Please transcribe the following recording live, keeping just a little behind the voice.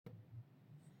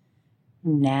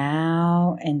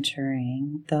Now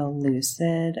entering the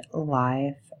Lucid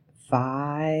Life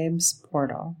Vibes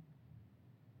portal.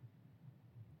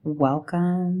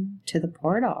 Welcome to the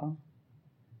portal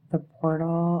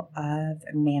of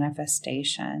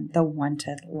manifestation, the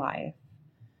wanted life.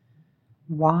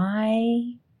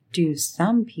 Why do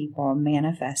some people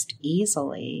manifest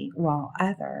easily while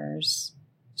others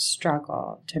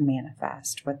struggle to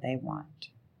manifest what they want?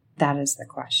 That is the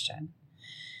question.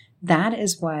 That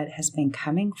is what has been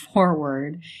coming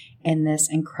forward in this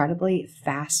incredibly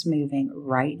fast-moving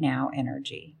right now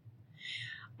energy.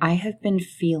 I have been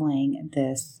feeling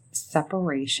this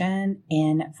separation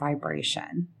in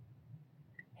vibration.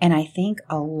 And I think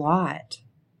a lot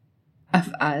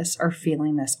of us are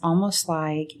feeling this, almost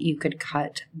like you could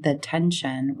cut the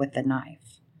tension with a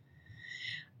knife.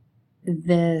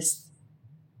 This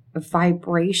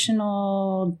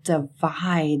vibrational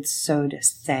divide, so to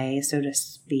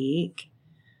speak,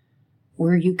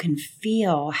 where you can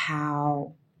feel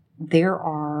how there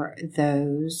are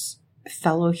those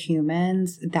fellow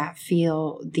humans that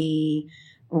feel the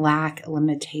lack,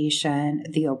 limitation,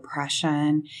 the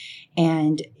oppression,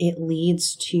 and it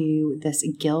leads to this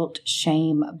guilt,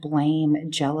 shame, blame,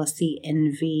 jealousy,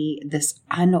 envy, this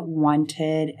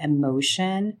unwanted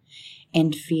emotion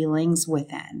and feelings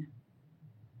within.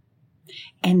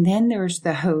 And then there's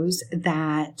those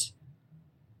that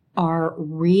are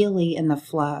really in the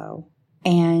flow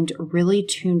and really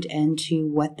tuned into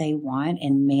what they want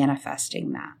and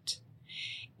manifesting that.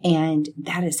 And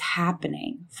that is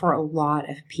happening for a lot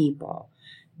of people.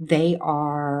 They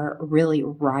are really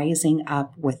rising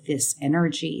up with this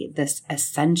energy, this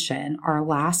ascension. Our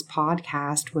last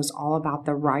podcast was all about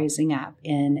the rising up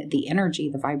in the energy,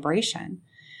 the vibration,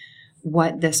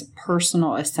 what this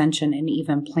personal ascension and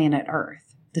even planet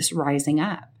Earth, this rising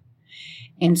up.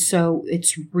 And so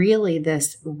it's really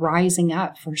this rising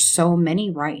up for so many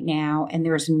right now. And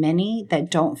there's many that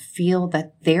don't feel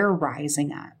that they're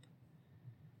rising up.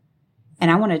 And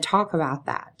I want to talk about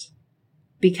that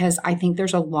because I think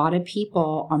there's a lot of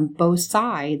people on both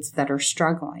sides that are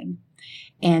struggling.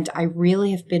 And I really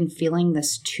have been feeling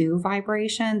this two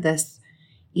vibration, this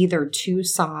either two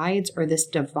sides or this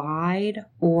divide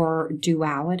or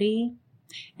duality.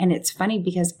 And it's funny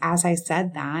because as I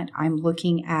said that, I'm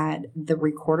looking at the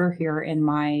recorder here in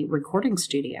my recording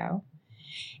studio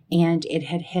and it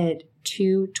had hit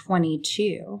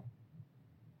 2:22.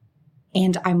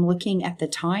 And I'm looking at the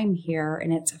time here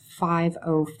and it's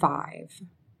 5:05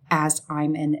 as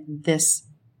I'm in this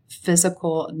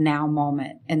physical now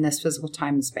moment, in this physical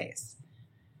time and space.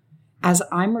 As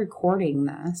I'm recording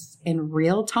this in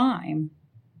real time,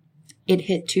 it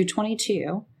hit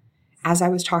 2:22 as I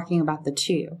was talking about the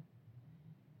 2.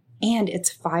 And it's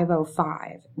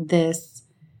 5:05, this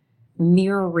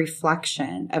mirror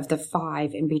reflection of the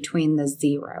 5 in between the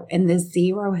 0. And the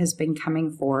 0 has been coming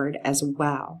forward as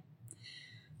well.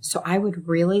 So I would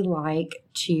really like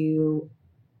to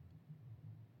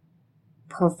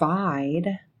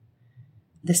provide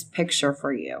this picture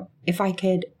for you. If I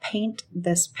could paint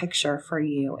this picture for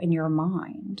you in your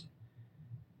mind.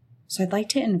 So I'd like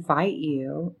to invite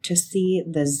you to see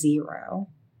the 0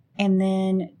 and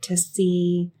then to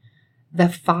see the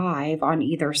 5 on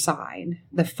either side,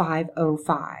 the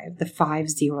 5:05, the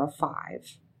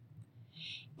 5:05.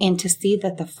 And to see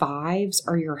that the 5s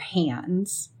are your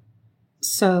hands.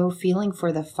 So feeling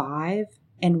for the 5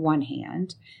 in one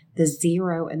hand, the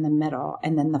 0 in the middle,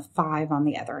 and then the 5 on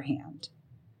the other hand.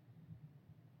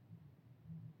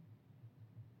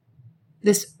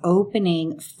 This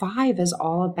opening 5 is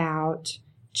all about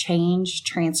change,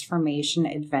 transformation,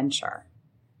 adventure.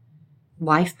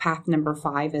 Life path number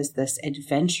 5 is this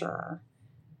adventurer.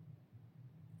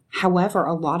 However,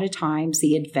 a lot of times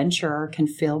the adventurer can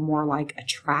feel more like a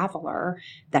traveler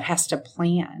that has to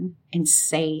plan and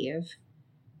save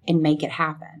and make it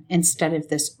happen instead of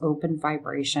this open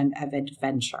vibration of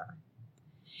adventure.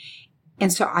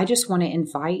 And so I just want to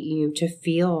invite you to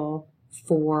feel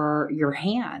for your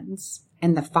hands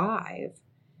and the 5,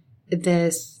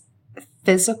 this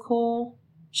physical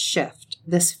shift,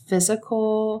 this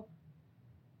physical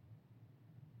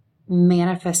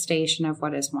manifestation of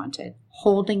what is wanted,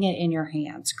 holding it in your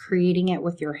hands, creating it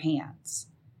with your hands.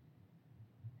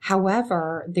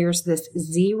 However, there's this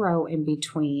 0 in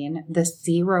between, this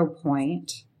 0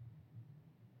 point,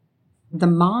 the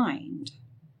mind.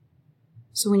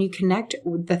 So when you connect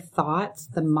with the thoughts,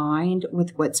 the mind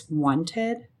with what's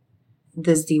wanted,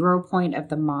 the 0 point of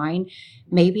the mind,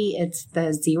 maybe it's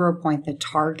the 0 point, the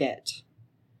target,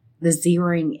 the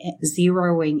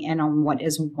zeroing in on what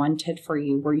is wanted for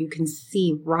you, where you can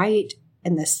see right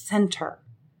in the center,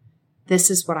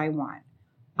 this is what I want.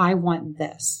 I want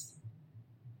this.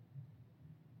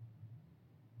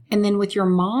 And then with your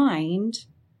mind,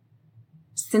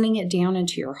 sending it down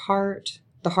into your heart,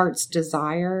 the heart's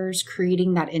desires,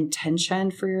 creating that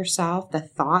intention for yourself, the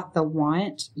thought, the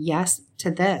want, yes to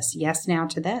this, yes now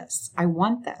to this. I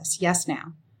want this, yes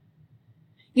now.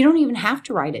 You don't even have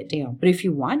to write it down, but if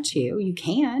you want to, you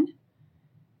can.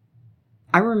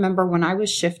 I remember when I was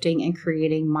shifting and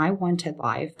creating my wanted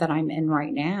life that I'm in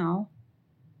right now,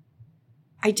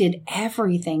 I did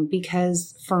everything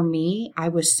because for me, I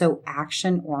was so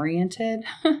action oriented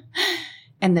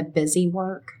and the busy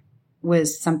work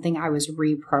was something I was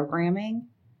reprogramming.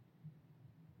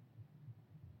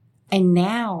 And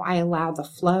now I allow the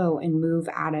flow and move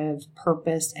out of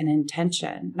purpose and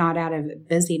intention, not out of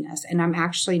busyness. And I'm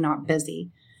actually not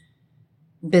busy.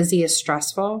 Busy is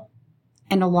stressful.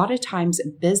 And a lot of times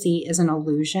busy is an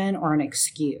illusion or an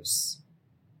excuse.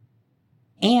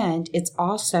 And it's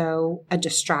also a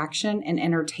distraction and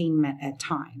entertainment at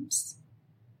times.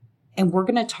 And we're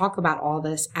going to talk about all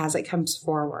this as it comes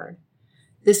forward.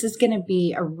 This is going to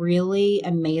be a really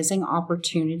amazing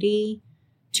opportunity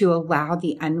to allow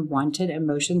the unwanted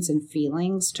emotions and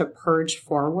feelings to purge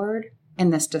forward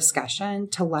in this discussion,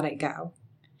 to let it go.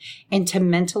 And to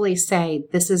mentally say,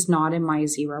 this is not in my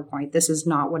 0 point. This is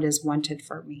not what is wanted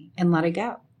for me, and let it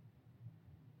go.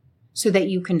 So that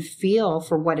you can feel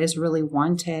for what is really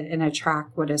wanted and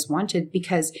attract what is wanted.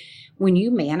 Because when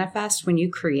you manifest, when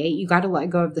you create, you got to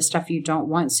let go of the stuff you don't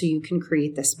want so you can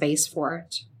create the space for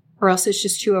it. Or else it's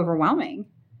just too overwhelming.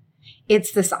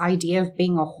 It's this idea of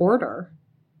being a hoarder.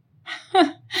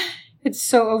 It's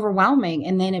so overwhelming.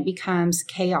 And then it becomes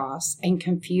chaos and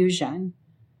confusion.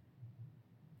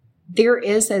 There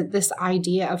is this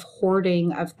idea of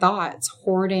hoarding of thoughts,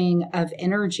 hoarding of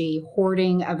energy,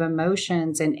 hoarding of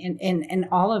emotions, and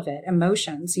all of it.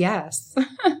 Emotions, yes.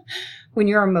 When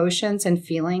your emotions and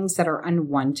feelings that are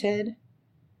unwanted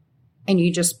and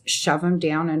you just shove them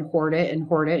down and hoard it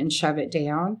and shove it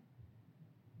down,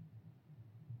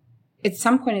 at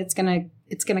some point it's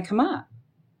gonna come up.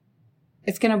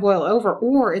 It's gonna boil over,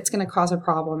 or it's gonna cause a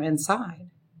problem inside.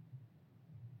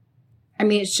 I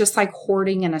mean, it's just like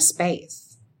hoarding in a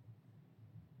space.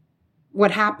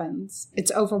 What happens?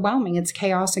 It's overwhelming. It's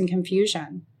chaos and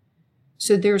confusion.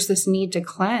 So there's this need to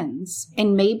cleanse.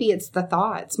 And maybe it's the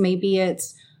thoughts. Maybe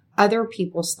it's other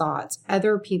people's thoughts,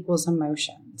 other people's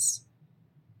emotions.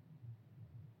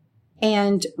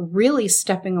 And really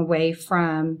stepping away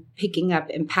from picking up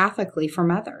empathically from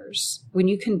others. When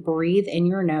you can breathe in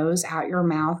your nose, out your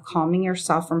mouth, calming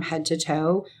yourself from head to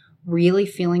toe, really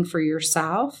feeling for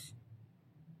yourself,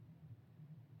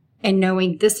 and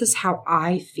knowing this is how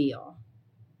I feel.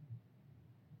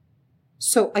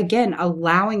 So again,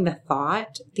 allowing the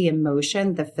thought, the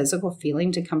emotion, the physical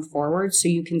feeling to come forward so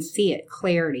you can see it,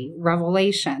 clarity,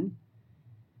 revelation.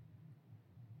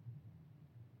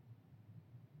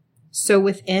 So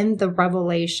within the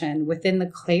revelation, within the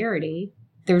clarity,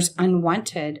 there's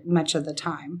unwanted much of the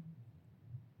time.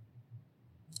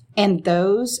 And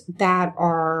those that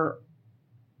are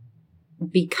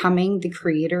becoming the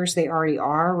creators they already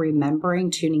are,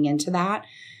 remembering, tuning into that,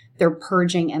 they're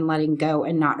purging and letting go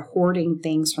and not hoarding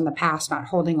things from the past, not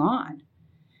holding on.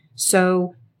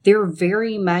 So there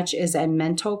very much is a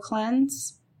mental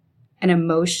cleanse, an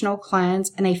emotional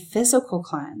cleanse, and a physical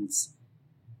cleanse.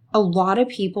 A lot of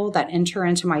people that enter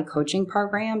into my coaching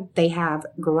program, they have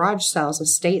garage sales,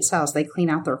 estate sales, they clean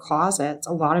out their closets.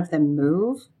 A lot of them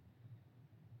move.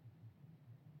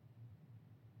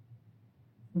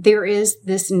 There is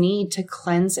this need to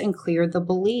cleanse and clear the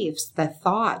beliefs, the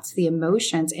thoughts, the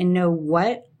emotions, and know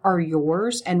what are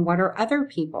yours and what are other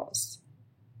people's.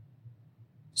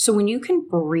 So when you can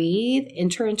breathe,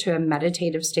 enter into a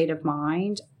meditative state of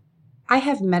mind, I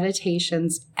have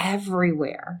meditations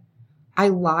everywhere. I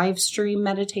live stream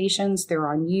meditations. They're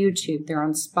on YouTube. They're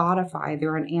on Spotify.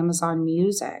 They're on Amazon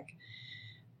Music.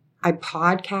 I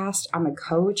podcast. I'm a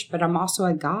coach, but I'm also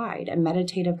a guide, a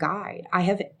meditative guide. I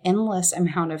have endless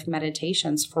amount of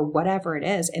meditations for whatever it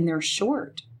is, and they're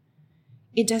short.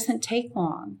 It doesn't take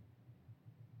long.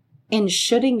 And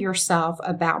shoulding yourself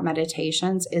about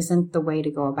meditations isn't the way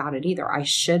to go about it either. I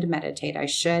should meditate.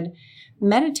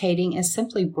 Meditating is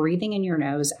simply breathing in your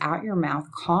nose, out your mouth,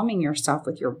 calming yourself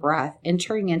with your breath,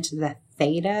 entering into the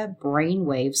theta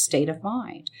brainwave state of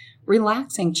mind,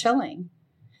 relaxing, chilling.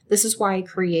 This is why I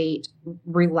create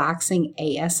relaxing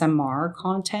ASMR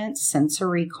content,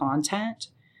 sensory content,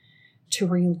 to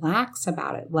relax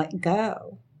about it, let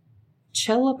go,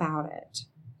 chill about it,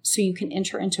 so you can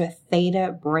enter into a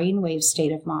theta brainwave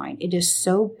state of mind. It is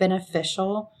so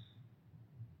beneficial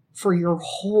for your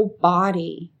whole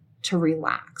body to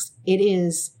relax. It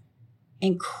is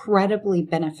incredibly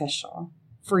beneficial.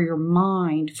 for your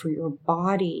mind, for your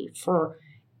body, for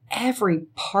every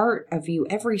part of you,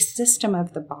 every system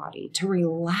of the body to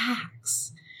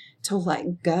relax, to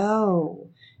let go,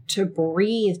 to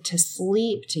breathe, to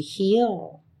sleep, to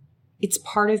heal. It's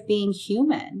part of being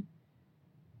human.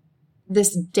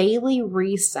 This daily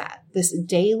reset, this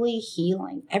daily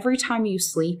healing. Every time you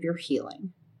sleep, you're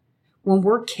healing. When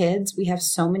we're kids, we have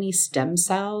so many stem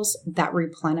cells that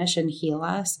replenish and heal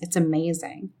us. It's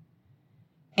amazing.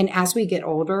 And as we get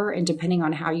older, and depending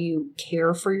on how you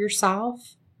care for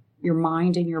yourself, your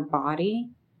mind and your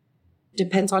body,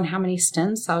 depends on how many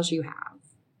stem cells you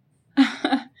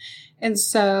have. And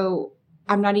so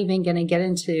I'm not even going to get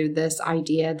into this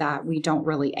idea that we don't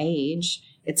really age.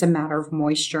 It's a matter of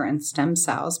moisture and stem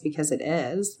cells, because it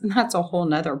is. And that's a whole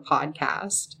nother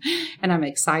podcast. And I'm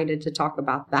excited to talk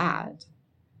about that.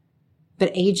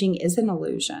 But aging is an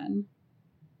illusion.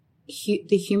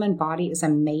 The human body is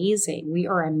amazing. We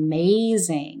are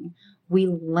amazing. We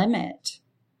limit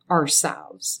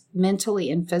ourselves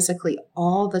mentally and physically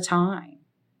all the time.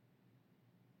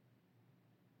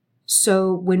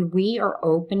 So when we are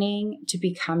opening to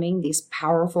becoming these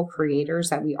powerful creators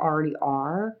that we already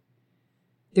are,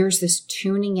 there's this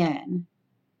tuning in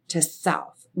to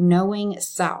self, knowing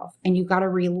self, and you got to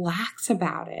relax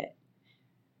about it.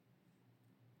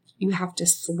 You have to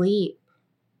sleep.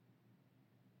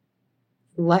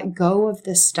 Let go of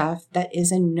the stuff that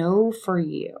is a no for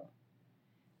you.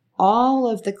 All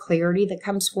of the clarity that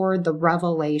comes forward, the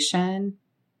revelation,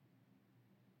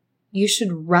 you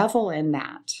should revel in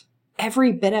that.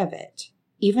 Every bit of it,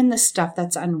 even the stuff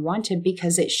that's unwanted,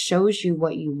 because it shows you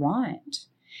what you want.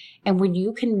 And when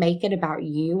you can make it about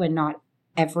you and not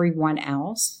everyone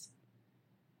else,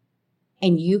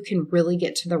 and you can really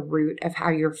get to the root of how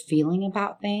you're feeling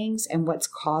about things and what's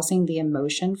causing the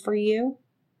emotion for you.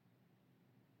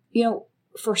 You know,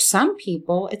 for some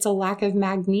people, it's a lack of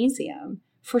magnesium.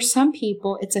 For some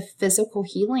people, it's a physical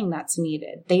healing that's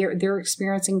needed. They're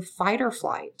experiencing fight or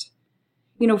flight.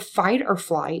 You know, fight or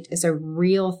flight is a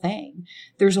real thing.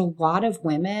 There's a lot of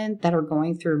women that are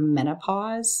going through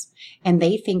menopause, and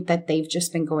they think that they've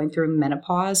just been going through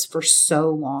menopause for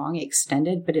so long,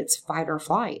 extended, but it's fight or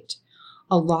flight.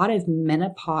 A lot of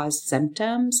menopause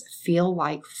symptoms feel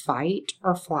like fight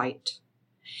or flight.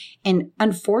 And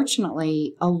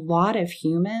unfortunately, a lot of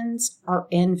humans are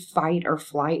in fight or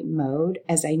flight mode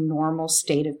as a normal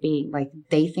state of being. Like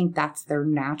they think that's their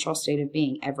natural state of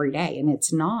being every day, and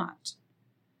it's not.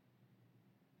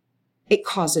 It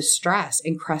causes stress,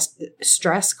 and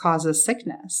stress causes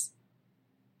sickness.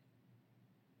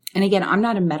 And again, I'm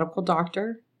not a medical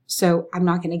doctor, so I'm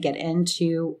not going to get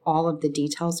into all of the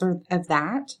details of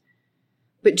that,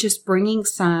 but just bringing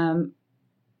some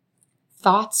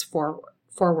thoughts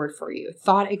forward for you,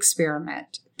 thought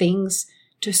experiment, things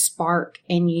to spark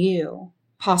in you,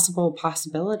 possible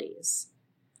possibilities.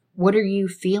 What are you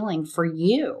feeling for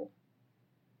you?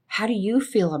 How do you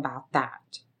feel about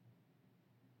that?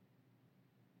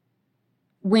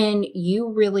 When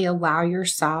you really allow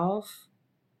yourself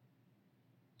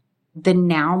the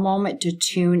now moment to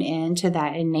tune into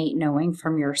that innate knowing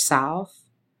from yourself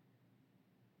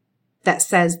that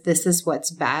says, this is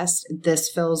what's best, this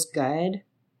feels good,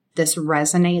 this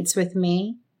resonates with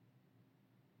me,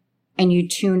 and you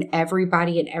tune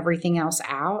everybody and everything else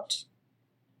out,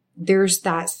 there's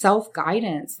that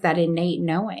self-guidance, that innate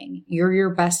knowing. You're your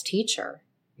best teacher.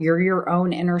 You're your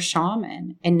own inner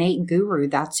shaman, innate guru.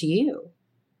 That's you.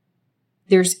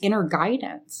 There's inner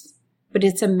guidance, but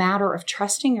it's a matter of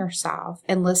trusting yourself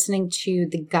and listening to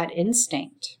the gut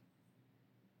instinct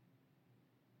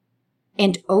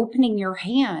and opening your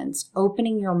hands,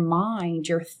 opening your mind,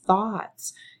 your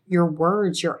thoughts, your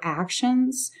words, your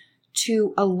actions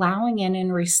to allowing in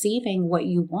and receiving what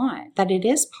you want, that it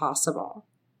is possible.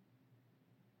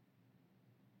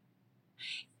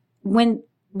 When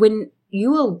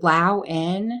you allow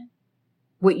in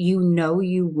what you know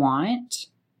you want,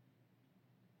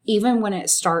 even when it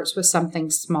starts with something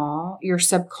small, your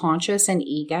subconscious and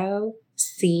ego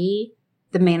see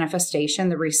the manifestation,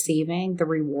 the receiving, the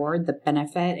reward, the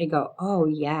benefit, and go, oh,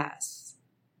 yes,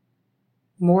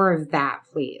 more of that,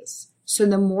 please. So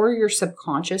the more your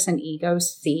subconscious and ego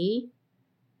see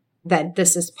that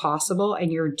this is possible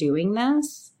and you're doing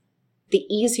this, the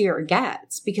easier it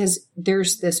gets, because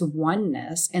there's this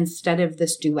oneness instead of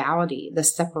this duality,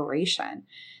 this separation,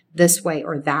 this way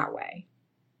or that way.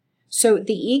 So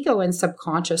the ego and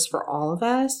subconscious for all of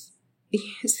us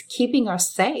is keeping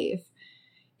us safe.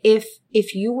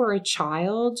 If you were a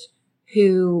child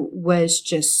who was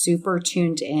just super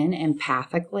tuned in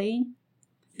empathically,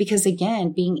 Because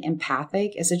again, being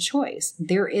empathic is a choice.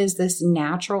 There is this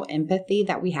natural empathy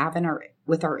that we have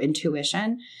with our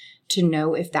intuition to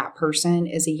know if that person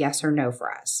is a yes or no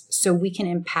for us. So we can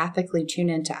empathically tune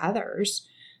into others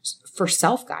for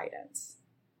self-guidance.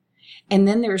 And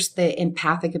then there's the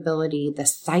empathic ability, the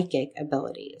psychic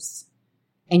abilities.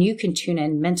 And you can tune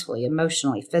in mentally,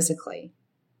 emotionally, physically.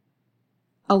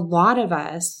 A lot of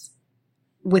us,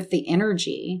 with the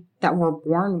energy that we're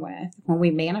born with, when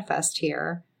we manifest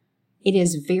here, it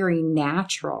is very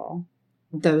natural,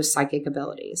 those psychic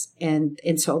abilities. And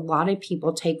so a lot of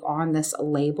people take on this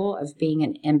label of being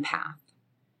an empath.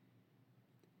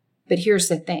 But here's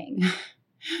the thing.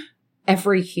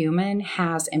 Every human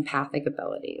has empathic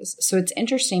abilities. So it's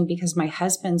interesting because my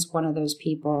husband's one of those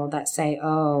people that say,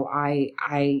 oh,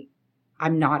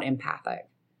 I'm not empathic.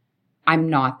 I'm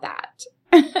not that.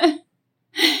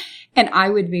 And I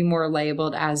would be more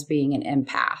labeled as being an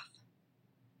empath.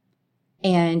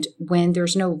 And when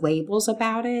there's no labels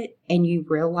about it and you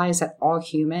realize that all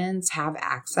humans have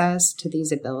access to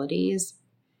these abilities,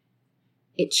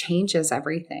 it changes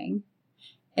everything.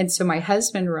 And so my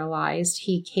husband realized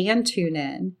he can tune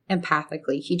in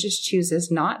empathically. He just chooses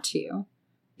not to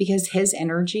because his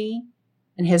energy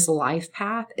and his life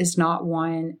path is not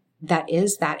one that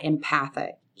is that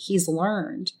empathic. He's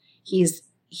learned. He's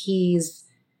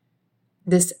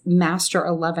this Master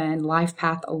 11, Life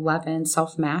Path 11,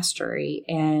 self-mastery,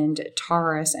 and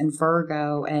Taurus and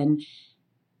Virgo, and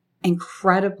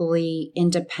incredibly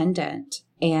independent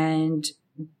and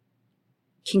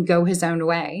can go his own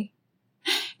way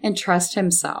and trust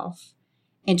himself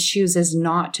and chooses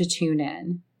not to tune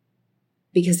in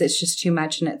because it's just too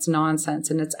much and it's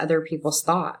nonsense and it's other people's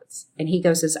thoughts. And he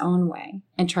goes his own way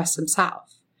and trusts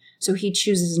himself. So he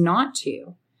chooses not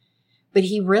to. But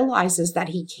he realizes that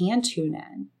he can tune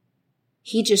in.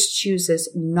 He just chooses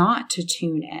not to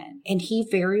tune in. And he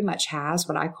very much has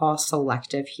what I call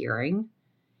selective hearing.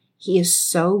 He is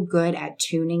so good at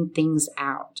tuning things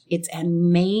out. It's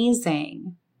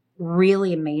amazing,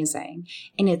 really amazing.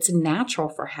 And it's natural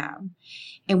for him.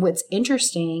 And what's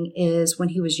interesting is when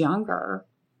he was younger,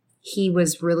 he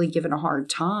was really given a hard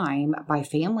time by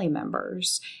family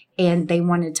members. And they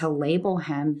wanted to label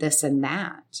him this and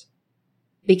that,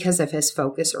 because of his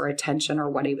focus or attention or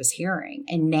what he was hearing.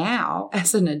 And now,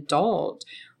 as an adult,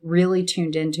 really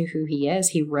tuned into who he is,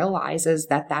 he realizes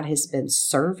that that has been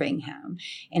serving him.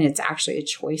 And it's actually a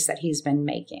choice that he's been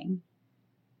making.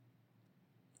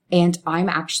 And I'm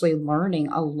actually learning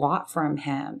a lot from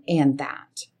him and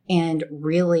that, and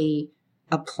really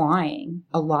applying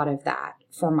a lot of that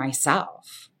for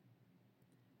myself.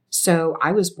 So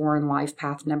I was born life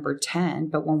path number 10,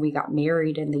 but when we got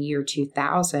married in the year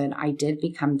 2000, I did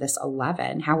become this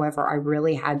 11. However, I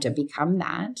really had to become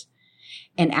that.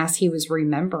 And as he was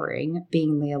remembering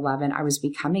being the 11, I was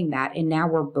becoming that. And now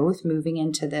we're both moving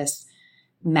into this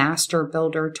Master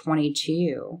Builder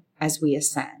 22 as we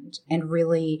ascend and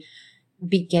really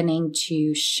beginning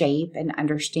to shape and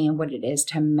understand what it is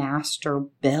to master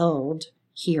build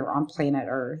here on planet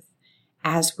Earth.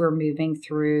 As we're moving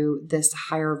through this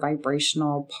higher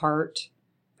vibrational part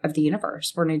of the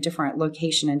universe. We're in a different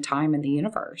location and time in the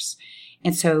universe.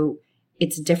 And so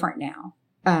it's different now.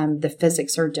 The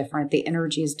physics are different. The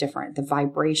energy is different. The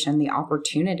vibration, the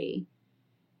opportunity.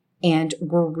 And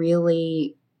we're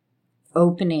really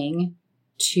opening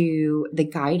to the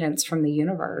guidance from the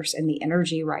universe and the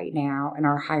energy right now and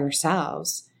our higher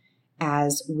selves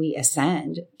as we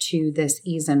ascend to this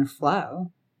ease and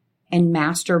flow and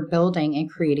master building and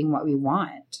creating what we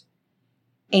want.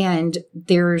 And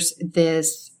there's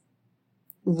this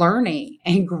learning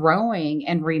and growing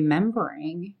and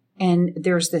remembering. And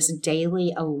there's this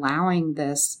daily allowing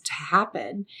this to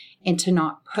happen and to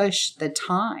not push the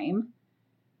time,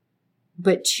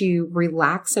 but to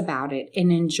relax about it and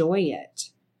enjoy it.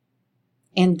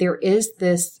 And there is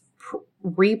this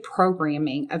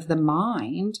reprogramming of the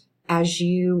mind as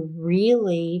you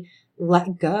really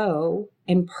let go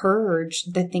and purge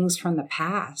the things from the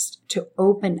past, to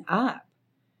open up,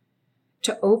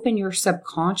 to open your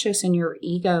subconscious and your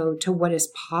ego to what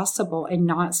is possible and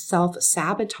not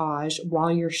self-sabotage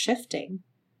while you're shifting.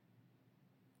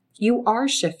 You are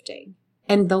shifting.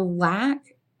 And the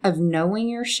lack of knowing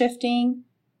you're shifting,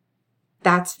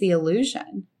 that's the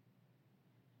illusion.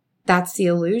 That's the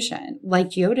illusion.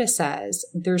 Like Yoda says,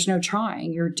 there's no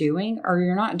trying. You're doing or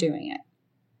you're not doing it.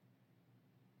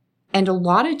 And a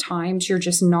lot of times you're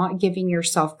just not giving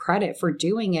yourself credit for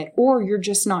doing it, or you're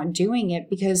just not doing it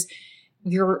because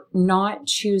you're not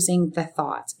choosing the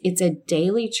thoughts. It's a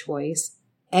daily choice.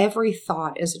 Every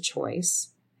thought is a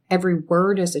choice. Every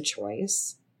word is a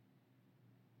choice.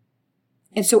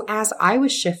 And so as I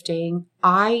was shifting,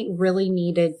 I really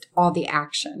needed all the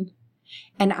action.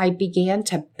 And I began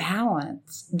to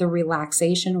balance the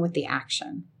relaxation with the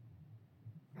action.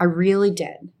 I really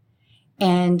did.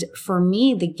 And for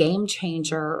me, the game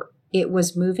changer, it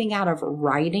was moving out of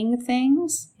writing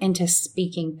things into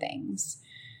speaking things.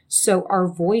 So our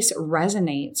voice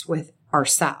resonates with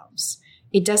ourselves.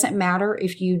 It doesn't matter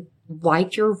if you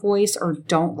like your voice or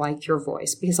don't like your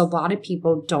voice, because a lot of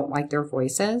people don't like their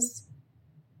voices.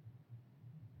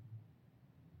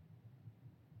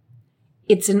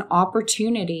 It's an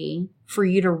opportunity for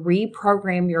you to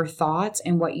reprogram your thoughts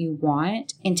and what you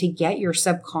want, and to get your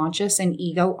subconscious and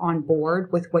ego on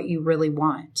board with what you really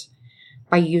want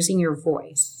by using your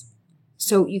voice.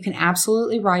 So you can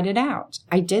absolutely write it out.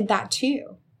 I did that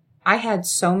too. I had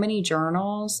so many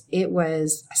journals. It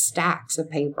was stacks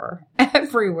of paper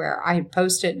everywhere. I had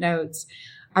Post-it notes.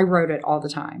 I wrote it all the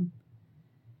time.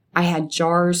 I had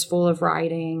jars full of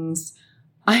writings.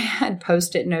 I had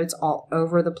Post-it notes all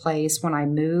over the place. When I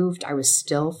moved, I was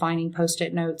still finding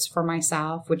Post-it notes for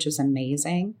myself, which is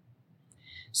amazing.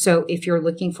 So if you're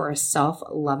looking for a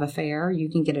self-love affair, you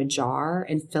can get a jar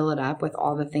and fill it up with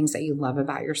all the things that you love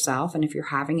about yourself. And if you're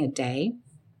having a day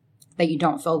that you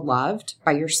don't feel loved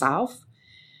by yourself,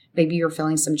 maybe you're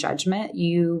feeling some judgment,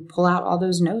 you pull out all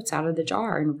those notes out of the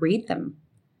jar and read them.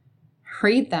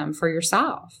 Read them for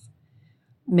yourself.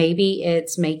 Maybe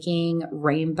it's making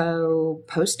rainbow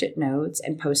Post-it notes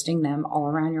and posting them all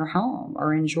around your home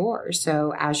or in drawers.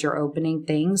 So as you're opening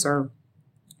things or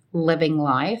living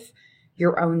life,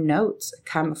 your own notes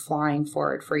come flying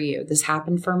forward for you. This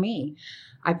happened for me.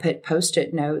 I put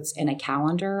Post-it notes in a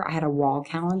calendar. I had a wall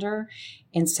calendar.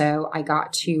 And so I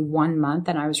got to 1 month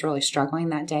and I was really struggling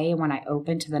that day. And when I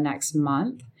opened to the next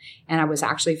month, and I was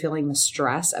actually feeling the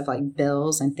stress of like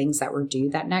bills and things that were due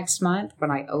that next month,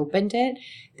 when I opened it,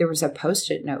 there was a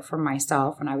Post-it note from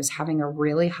myself when I was having a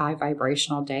really high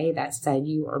vibrational day that said,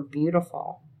 "You are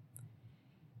beautiful."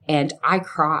 And I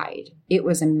cried. It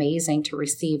was amazing to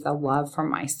receive the love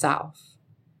from myself.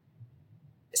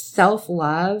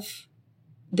 Self-love.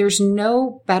 There's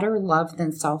no better love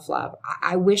than self-love.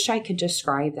 I wish I could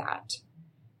describe that.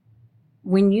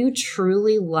 When you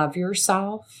truly love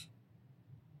yourself,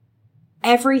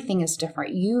 everything is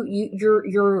different.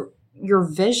 Your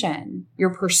vision,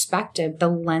 your perspective, the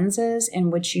lenses in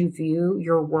which you view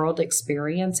your world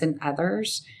experience and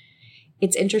others.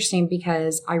 It's interesting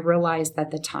because I realized that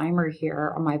the timer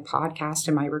here on my podcast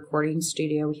in my recording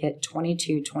studio hit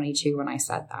 22:22 when I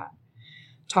said that.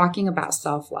 Talking about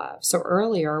self-love. So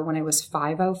earlier when it was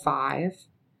 5:05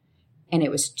 and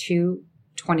it was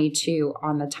 2:22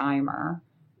 on the timer,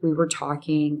 we were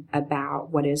talking about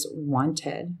what is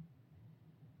wanted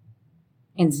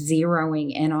and zeroing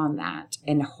in on that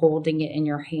and holding it in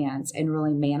your hands and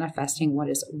really manifesting what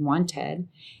is wanted.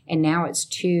 And now it's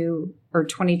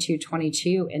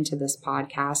 22:22 into this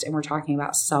podcast and we're talking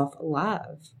about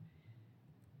self-love.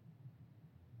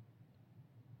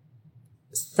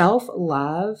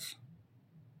 Self-love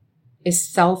is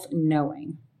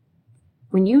self-knowing.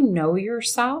 When you know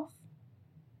yourself,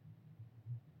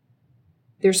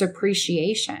 there's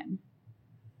appreciation.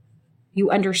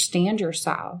 You understand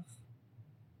yourself.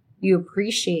 You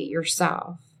appreciate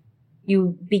yourself.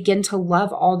 You begin to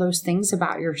love all those things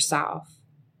about yourself.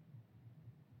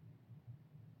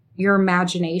 Your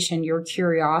imagination, your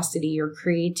curiosity, your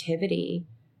creativity,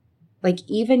 like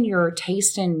even your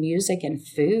taste in music and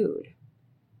food.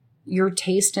 Your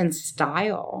taste and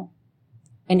style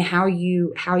and how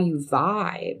you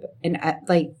vibe and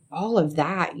like all of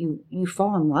that, you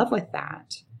fall in love with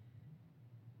that.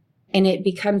 And it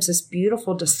becomes this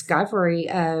beautiful discovery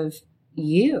of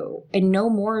you and no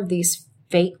more of these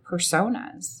fake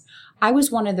personas. I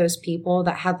was one of those people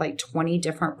that had like 20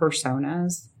 different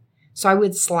personas. So I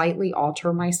would slightly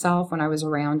alter myself when I was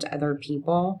around other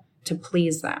people to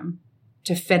please them,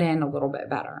 to fit in a little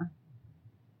bit better.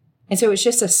 And so it was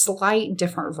just a slight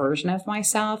different version of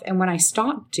myself. And when I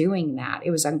stopped doing that,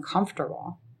 it was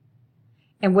uncomfortable.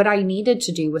 And what I needed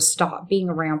to do was stop being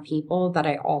around people that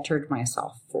I altered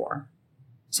myself for.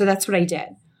 So that's what I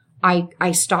did.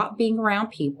 I stopped being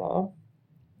around people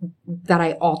that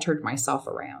I altered myself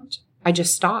around. I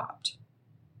just stopped.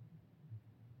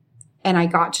 And I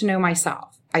got to know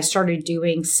myself. I started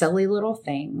doing silly little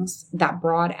things that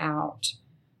brought out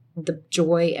the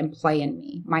joy and play in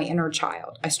me, my inner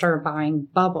child. I started buying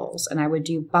bubbles and I would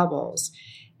do bubbles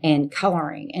and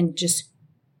coloring and just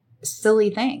silly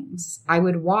things. I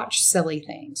would watch silly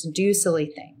things, do silly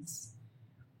things,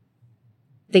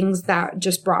 things that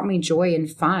just brought me joy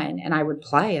and fun, and I would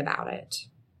play about it.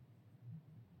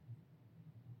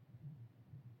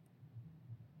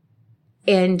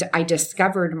 And I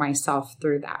discovered myself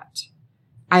through that.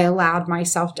 I allowed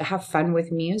myself to have fun with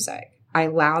music. I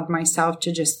allowed myself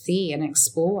to just see and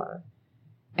explore,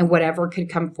 and whatever could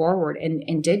come forward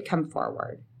and did come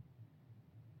forward.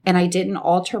 And I didn't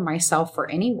alter myself for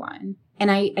anyone.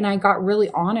 And I got really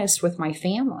honest with my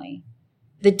family.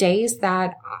 The days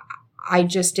that I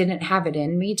just didn't have it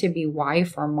in me to be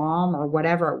wife or mom or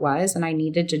whatever it was, and I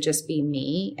needed to just be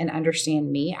me and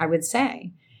understand me, I would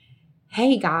say,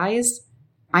 hey guys,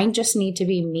 I just need to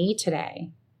be me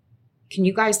today. Can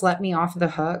you guys let me off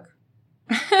the hook?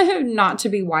 Not to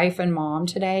be wife and mom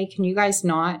today. Can you guys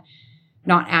not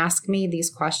ask me these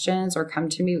questions or come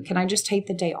to me? Can I just take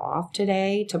the day off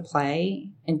today to play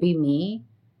and be me?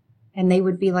 And they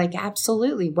would be like,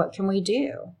 absolutely. What can we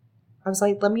do? I was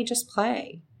like, let me just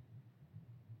play.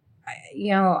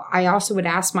 I also would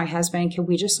ask my husband, can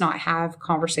we just not have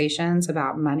conversations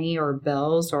about money or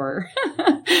bills or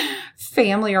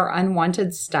family or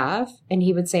unwanted stuff? And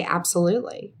he would say,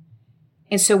 absolutely.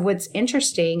 And so what's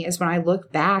interesting is when I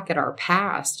look back at our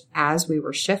past as we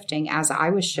were shifting, as I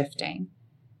was shifting,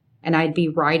 and I'd be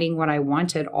writing what I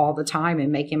wanted all the time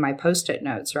and making my Post-it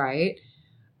notes, right?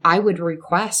 I would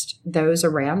request those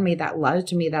around me that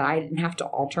loved me that I didn't have to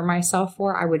alter myself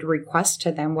for. I would request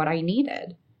to them what I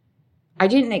needed. I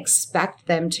didn't expect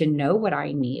them to know what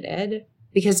I needed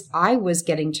because I was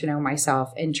getting to know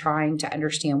myself and trying to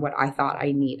understand what I thought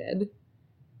I needed.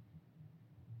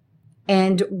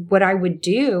 And what I would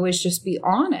do is just be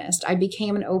honest. I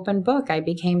became an open book. I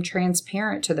became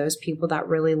transparent to those people that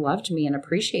really loved me and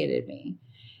appreciated me.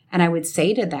 And I would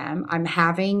say to them, I'm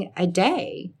having a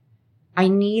day. I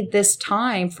need this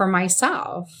time for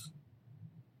myself.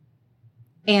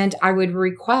 And I would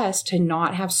request to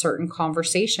not have certain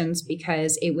conversations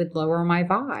because it would lower my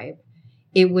vibe.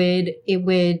 It would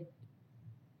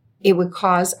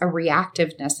cause a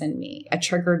reactiveness in me, a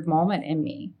triggered moment in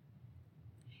me.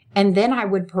 And then I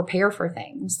would prepare for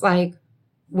things like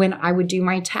when I would do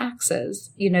my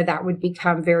taxes, that would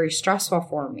become very stressful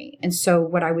for me. And so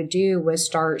what I would do was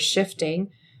start shifting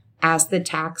as the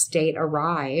tax date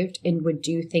arrived and would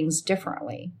do things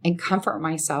differently and comfort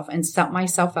myself and set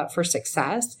myself up for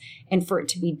success and for it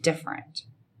to be different.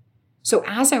 So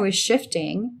as I was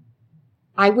shifting,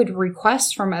 I would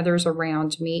request from others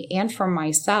around me and from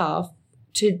myself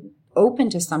to open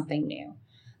to something new.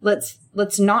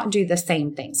 Let's not do the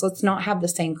same things. Let's not have the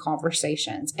same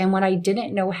conversations. And when I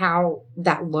didn't know how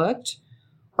that looked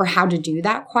or how to do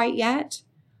that quite yet,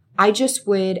 I just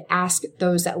would ask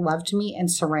those that loved me and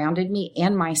surrounded me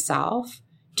and myself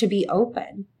to be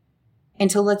open and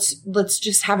to let's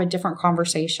just have a different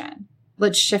conversation.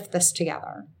 Let's shift this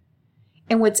together.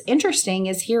 And what's interesting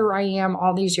is here I am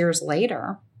all these years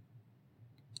later,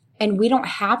 and we don't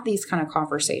have these kind of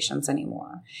conversations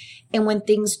anymore. And when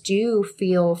things do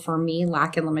feel for me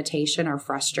lack and limitation or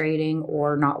frustrating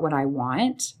or not what I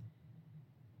want,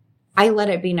 I let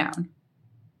it be known.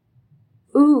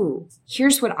 Ooh,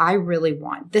 here's what I really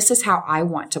want. This is how I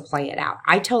want to play it out.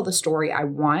 I tell the story I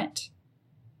want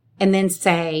and then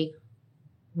say,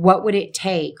 what would it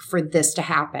take for this to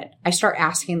happen? I start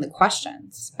asking the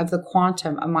questions of the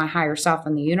quantum of my higher self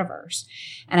in the universe.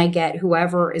 And I get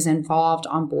whoever is involved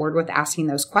on board with asking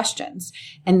those questions.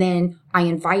 And then I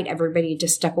invite everybody to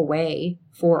step away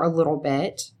for a little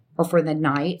bit or for the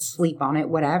night, sleep on it,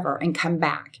 whatever, and come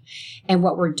back. And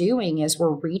what we're doing is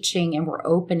we're reaching and we're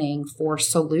opening for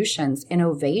solutions,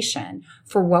 innovation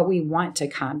for what we want to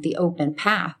come, the open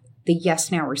path, the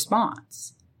yes now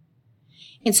response.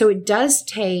 And so it does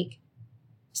take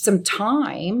some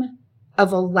time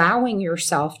of allowing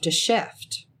yourself to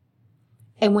shift.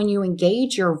 And when you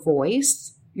engage your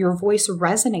voice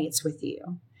resonates with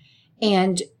you.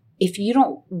 And if you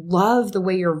don't love the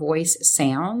way your voice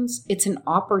sounds, it's an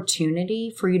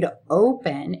opportunity for you to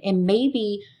open, and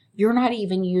maybe you're not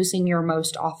even using your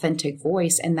most authentic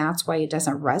voice, and that's why it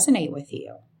doesn't resonate with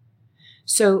you.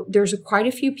 So there's quite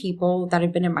a few people that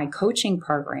have been in my coaching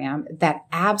program that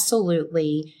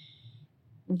absolutely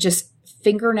just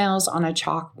fingernails on a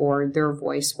chalkboard, their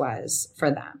voice was for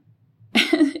them.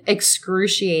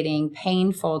 Excruciating,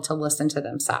 painful to listen to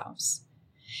themselves.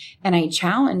 And I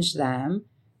challenged them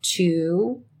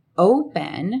to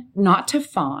open, not to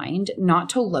find, not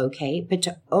to locate, but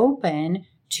to open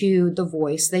to the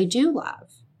voice they do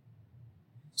love.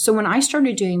 So when I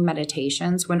started doing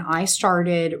meditations, when I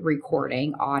started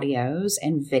recording audios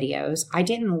and videos, I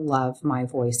didn't love my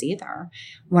voice either.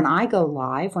 When I go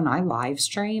live, when I live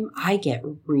stream, I get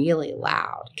really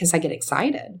loud because I get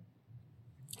excited.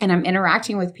 And I'm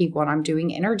interacting with people and I'm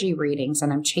doing energy readings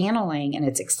and I'm channeling, and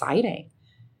it's exciting.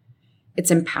 It's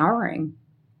empowering.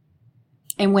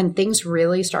 And when things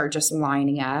really start just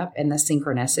lining up and the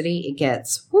synchronicity, it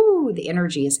gets, the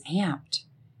energy is amped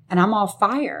and I'm all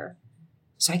fire.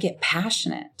 So I get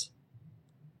passionate.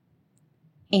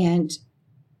 And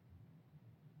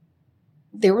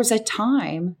there was a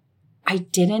time I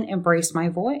didn't embrace my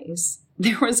voice.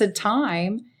 There was a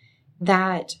time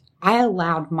that I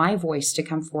allowed my voice to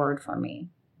come forward for me.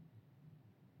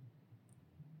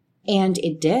 And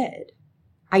it did.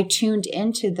 I tuned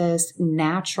into this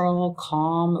natural,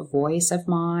 calm voice of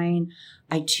mine.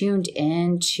 I tuned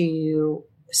into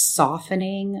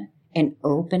softening and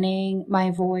opening my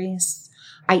voice.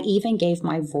 I even gave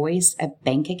my voice a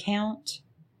bank account.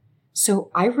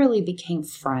 So I really became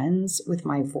friends with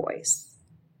my voice.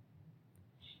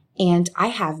 And I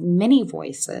have many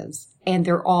voices, and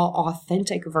they're all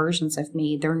authentic versions of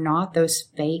me. They're not those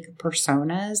fake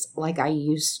personas like I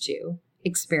used to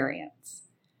experience.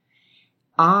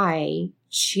 I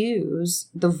choose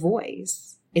the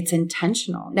voice. It's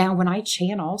intentional. Now, when I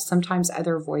channel, sometimes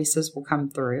other voices will come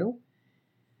through.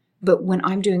 But when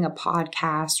I'm doing a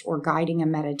podcast or guiding a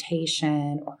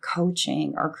meditation or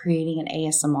coaching or creating an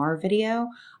ASMR video,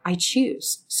 I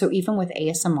choose. So even with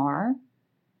ASMR,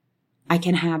 I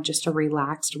can have just a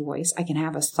relaxed voice. I can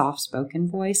have a soft-spoken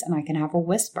voice, and I can have a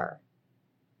whisper.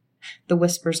 The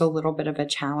whisper's a little bit of a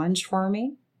challenge for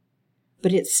me,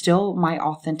 but it's still my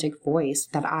authentic voice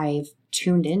that I've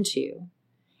tuned into.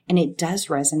 And it does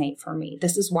resonate for me.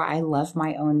 This is why I love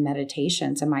my own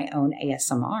meditations and my own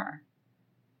ASMR.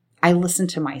 I listen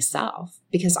to myself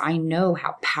because I know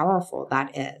how powerful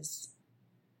that is.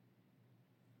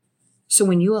 So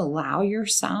when you allow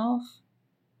yourself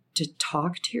to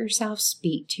talk to yourself,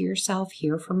 speak to yourself,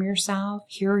 hear from yourself,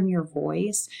 hearing your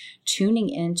voice, tuning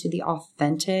into the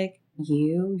authentic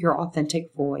you, your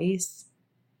authentic voice,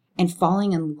 and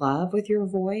falling in love with your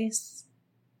voice,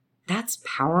 that's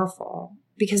powerful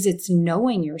because it's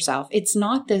knowing yourself. It's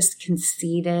not this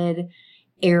conceited,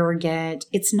 arrogant.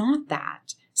 It's not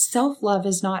that. Self-love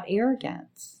is not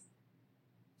arrogance.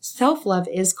 Self-love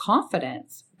is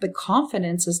confidence, but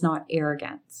confidence is not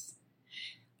arrogance.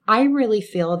 I really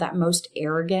feel that most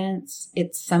arrogance,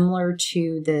 it's similar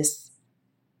to this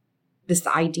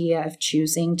idea of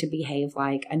choosing to behave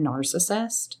like a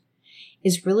narcissist,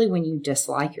 is really when you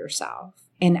dislike yourself.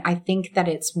 And I think that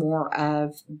it's more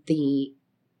of the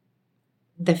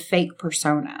fake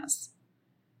personas.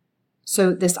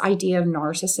 So this idea of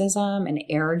narcissism and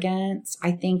arrogance,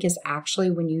 I think, is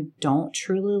actually when you don't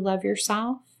truly love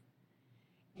yourself.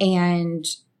 And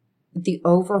the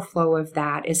overflow of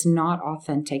that is not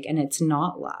authentic and it's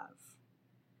not love.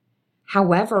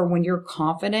 However, when you're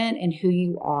confident in who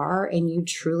you are and you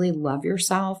truly love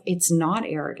yourself, it's not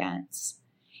arrogance.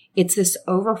 It's this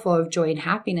overflow of joy and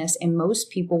happiness, and most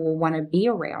people will want to be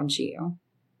around you.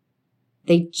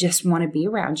 They just want to be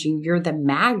around you. You're the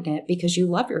magnet because you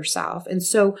love yourself. And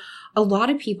so a lot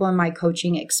of people in my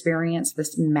coaching experience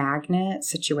this magnet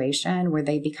situation where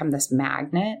they become this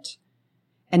magnet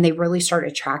and they really start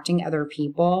attracting other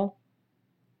people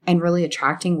and really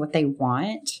attracting what they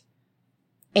want.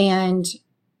 And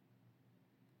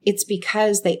it's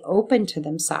because they open to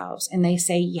themselves and they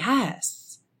say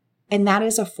yes. And that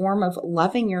is a form of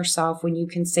loving yourself when you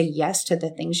can say yes to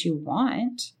the things you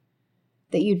want,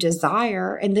 that you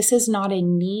desire. And this is not a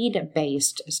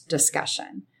need-based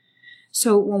discussion.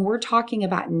 So when we're talking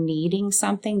about needing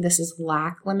something, this is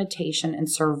lack, limitation,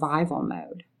 and survival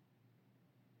mode.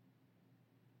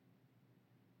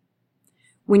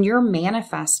 When you're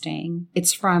manifesting,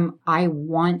 it's from, I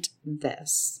want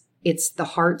this. It's the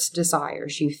heart's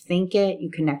desires. You think it,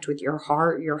 you connect with your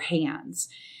heart, your hands.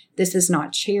 This is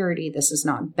not charity. This is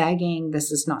not begging. This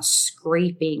is not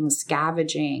scraping,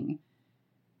 scavenging.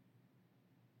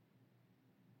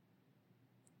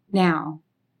 Now,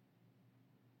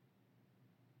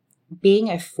 being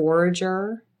a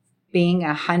forager, being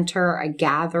a hunter, a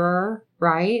gatherer,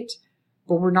 right?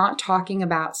 But we're not talking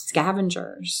about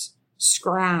scavengers,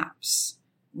 scraps,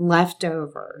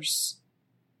 leftovers,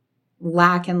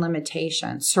 lack and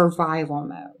limitation, survival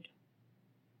mode.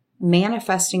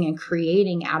 Manifesting and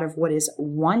creating out of what is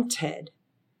wanted,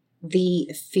 the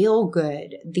feel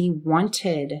good, the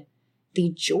wanted,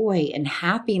 the joy and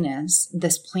happiness,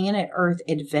 this planet Earth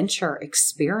adventure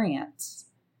experience,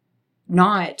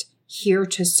 not here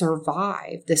to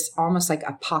survive, this almost like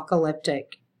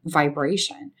apocalyptic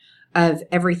vibration of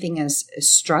everything is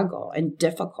struggle and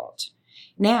difficult.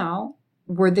 Now,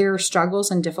 were there struggles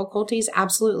and difficulties?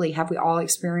 Absolutely. Have we all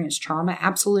experienced trauma?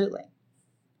 Absolutely.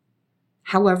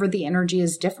 However, the energy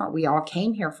is different. We all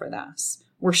came here for this.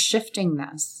 We're shifting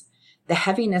this. The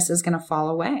heaviness is going to fall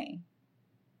away.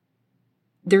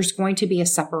 There's going to be a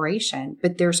separation,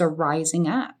 but there's a rising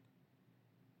up.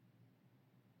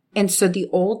 And so the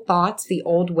old thoughts, the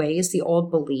old ways, the old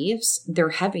beliefs, they're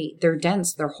heavy, they're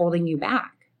dense, they're holding you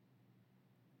back.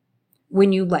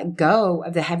 When you let go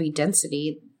of the heavy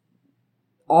density,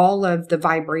 all of the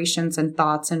vibrations and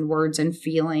thoughts and words and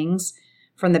feelings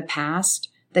from the past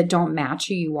that don't match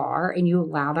who you are, and you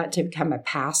allow that to become a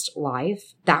past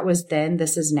life, that was then,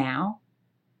 this is now,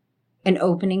 an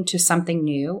opening to something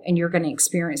new, and you're going to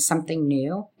experience something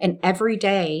new. And every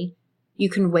day you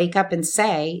can wake up and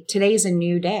say, today's a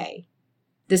new day.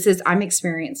 I'm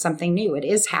experiencing something new. It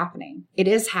is happening. It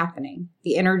is happening.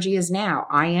 The energy is now.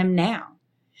 I am now.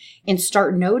 And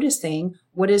start noticing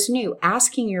what is new.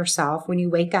 Asking yourself when you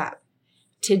wake up,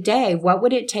 today, what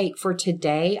would it take for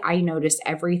today I notice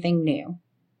everything new?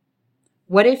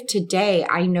 What if today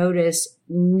I notice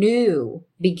new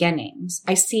beginnings?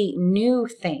 I see new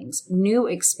things, new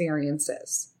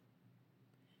experiences.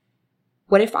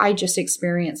 What if I just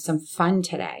experience some fun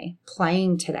today,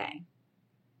 playing today?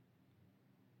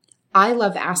 I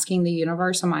love asking the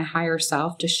universe and my higher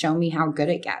self to show me how good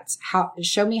it gets.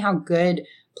 Show me how good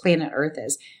planet Earth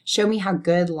is. Show me how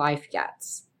good life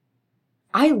gets.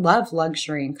 I love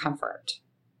luxury and comfort.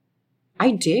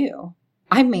 I do.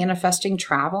 I'm manifesting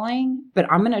traveling, but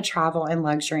I'm going to travel in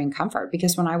luxury and comfort,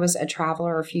 because when I was a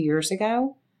traveler a few years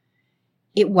ago,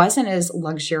 it wasn't as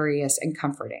luxurious and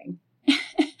comforting.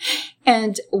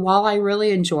 And while I really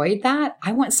enjoyed that,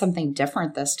 I want something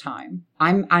different this time.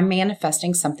 I'm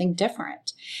manifesting something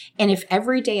different. And if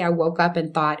every day I woke up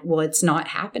and thought, well, it's not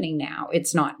happening now,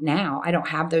 it's not now, I don't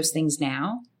have those things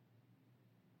now,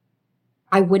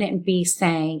 I wouldn't be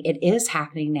saying it is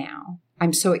happening now.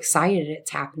 I'm so excited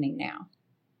it's happening now.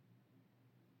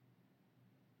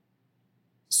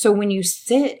 So when you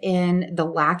sit in the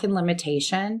lack and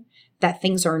limitation that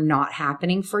things are not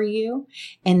happening for you,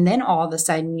 and then all of a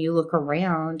sudden you look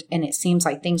around and it seems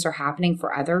like things are happening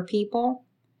for other people,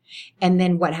 and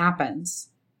then what happens?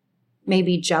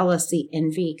 Maybe jealousy,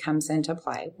 envy comes into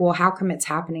play. Well, how come it's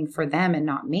happening for them and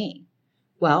not me?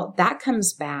 Well, that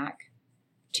comes back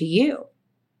to you.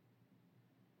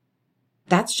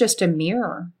 That's just a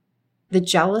mirror. The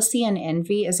jealousy and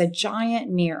envy is a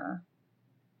giant mirror.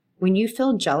 When you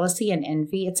feel jealousy and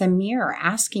envy, it's a mirror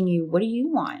asking you, what do you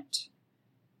want?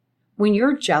 When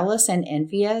you're jealous and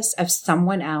envious of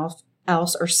someone else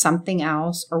or something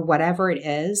else or whatever it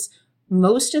is,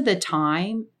 most of the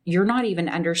time, you're not even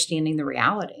understanding the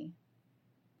reality.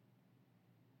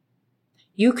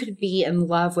 You could be in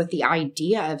love with the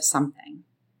idea of something.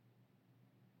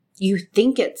 You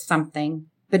think it's something,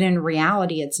 but in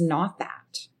reality, it's not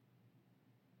that.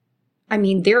 I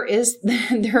mean, there is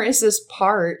this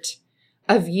part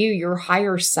of you, your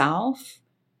higher self,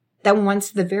 that wants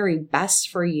the very best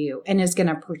for you and is going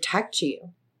to protect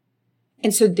you.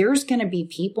 And so there's going to be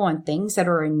people and things that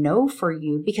are a no for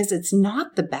you because it's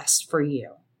not the best for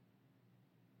you.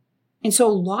 And so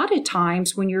a lot of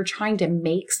times when you're trying to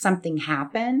make something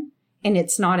happen and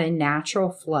it's not a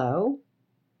natural flow,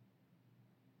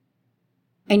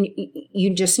 and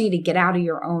you just need to get out of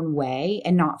your own way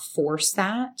and not force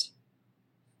that,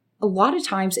 a lot of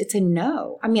times it's a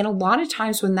no. I mean, a lot of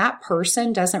times when that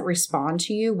person doesn't respond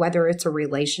to you, whether it's a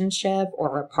relationship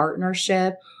or a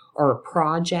partnership or a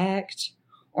project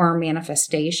or a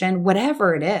manifestation,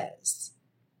 whatever it is,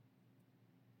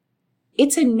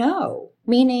 it's a no,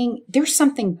 meaning there's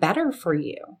something better for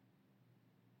you.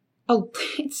 Oh,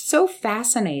 it's so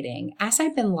fascinating. As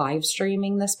I've been live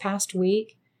streaming this past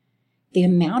week, the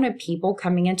amount of people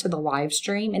coming into the live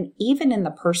stream, and even in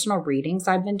the personal readings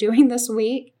I've been doing this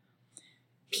week,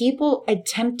 people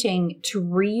attempting to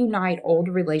reunite old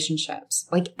relationships,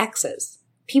 like exes,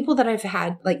 people that I've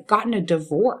had, like, gotten a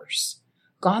divorce,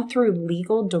 gone through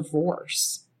legal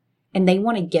divorce, and they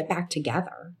want to get back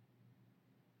together.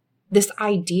 This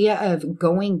idea of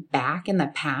going back in the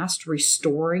past,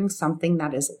 restoring something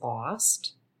that is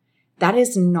lost, that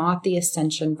is not the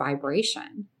ascension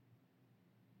vibration.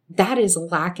 That is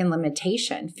lack and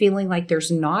limitation, feeling like there's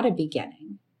not a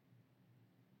beginning.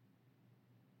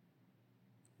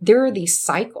 There are these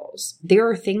cycles. There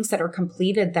are things that are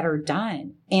completed that are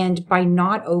done. And by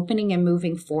not opening and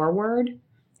moving forward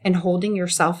and holding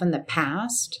yourself in the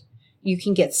past, you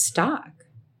can get stuck.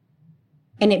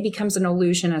 And it becomes an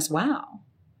illusion as well.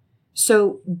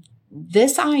 So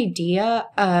this idea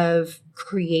of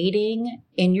creating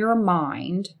in your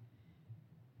mind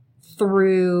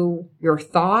through your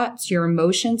thoughts, your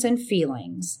emotions and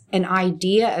feelings, an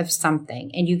idea of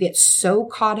something, and you get so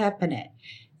caught up in it.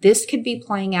 This could be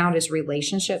playing out as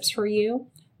relationships for you,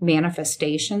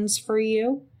 manifestations for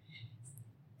you.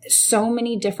 So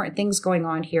many different things going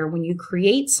on here. When you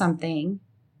create something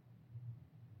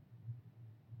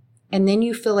and then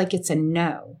you feel like it's a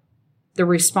no, the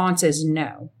response is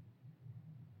no.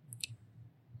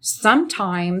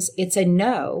 Sometimes it's a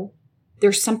no.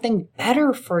 There's something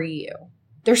better for you.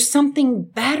 There's something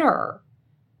better.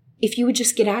 If you would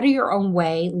just get out of your own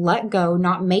way, let go,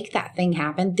 not make that thing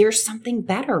happen, there's something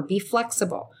better. Be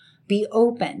flexible. Be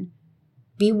open.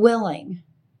 Be willing.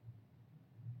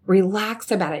 Relax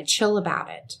about it. Chill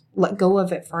about it. Let go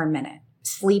of it for a minute.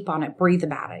 Sleep on it. Breathe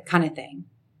about it, kind of thing.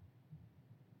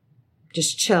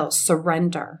 Just chill.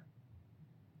 Surrender.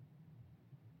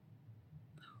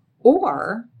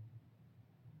 Or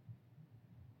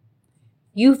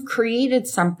you've created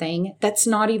something that's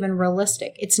not even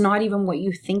realistic. It's not even what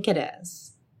you think it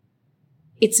is.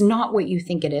 It's not what you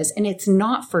think it is, and it's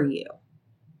not for you.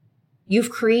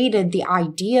 You've created the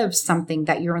idea of something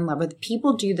that you're in love with.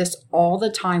 People do this all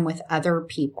the time with other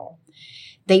people.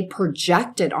 They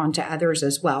project it onto others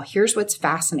as well. Here's what's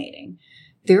fascinating.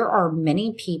 There are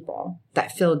many people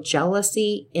that feel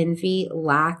jealousy, envy,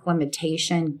 lack,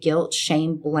 limitation, guilt,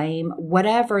 shame, blame,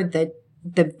 whatever the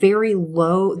very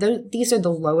low, these are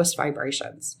the lowest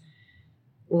vibrations.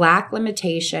 Lack,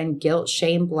 limitation, guilt,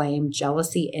 shame, blame,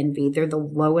 jealousy, envy, they're the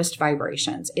lowest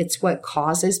vibrations. It's what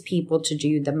causes people to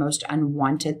do the most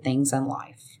unwanted things in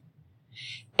life.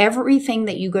 Everything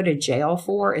that you go to jail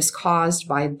for is caused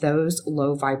by those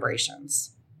low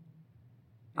vibrations.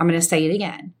 I'm going to say it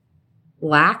again.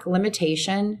 Lack,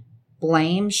 limitation,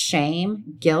 blame,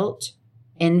 shame, guilt,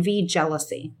 envy,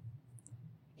 jealousy.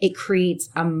 It creates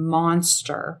a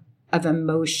monster of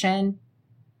emotion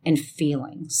and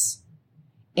feelings.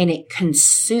 And it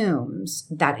consumes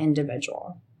that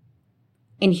individual.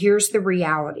 And here's the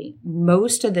reality.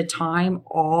 Most of the time,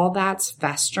 all that's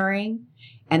festering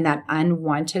and that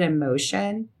unwanted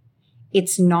emotion,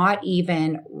 it's not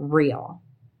even real.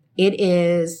 It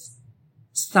is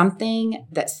something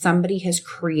that somebody has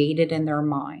created in their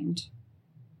mind.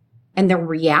 And the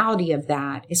reality of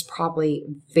that is probably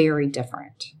very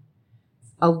different.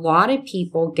 A lot of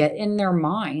people get in their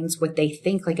minds what they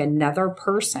think like another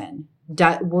person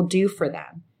will do for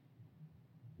them.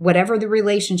 Whatever the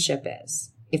relationship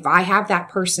is, if I have that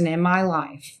person in my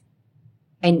life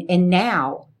and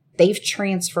now they've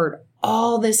transferred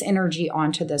all this energy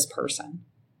onto this person,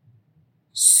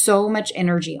 so much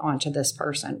energy onto this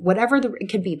person, it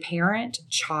could be parent,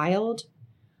 child.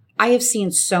 I have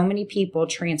seen so many people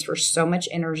transfer so much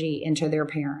energy into their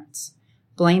parents,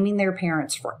 blaming their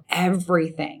parents for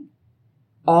everything,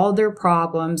 all their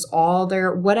problems, all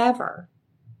their whatever.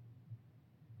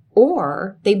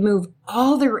 Or they move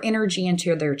all their energy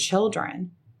into their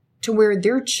children to where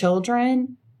their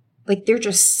children, like they're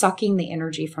just sucking the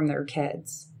energy from their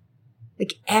kids.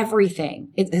 Like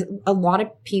everything. A lot of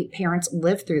parents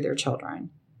live through their children.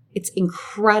 It's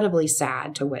incredibly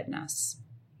sad to witness.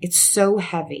 It's so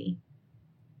heavy.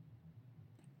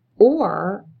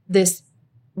 Or this,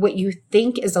 what you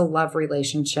think is a love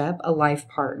relationship, a life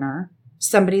partner,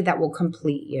 somebody that will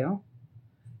complete you.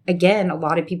 Again, a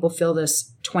lot of people feel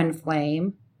this twin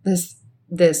flame, this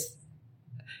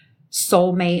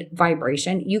soulmate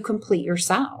vibration. You complete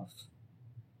yourself.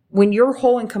 When you're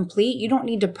whole and complete, you don't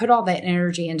need to put all that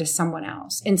energy into someone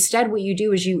else. Instead, what you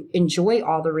do is you enjoy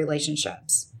all the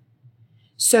relationships.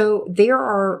 So there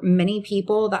are many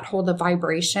people that hold the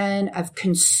vibration of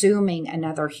consuming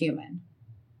another human,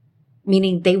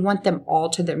 meaning they want them all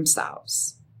to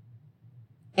themselves.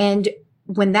 And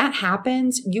when that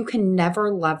happens, you can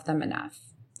never love them enough.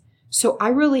 So I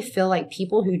really feel like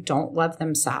people who don't love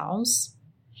themselves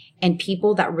and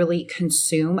people that really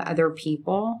consume other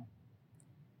people,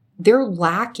 they're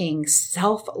lacking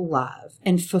self-love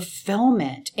and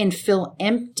fulfillment and feel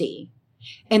empty.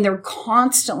 And they're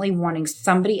constantly wanting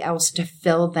somebody else to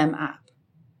fill them up.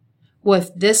 Well,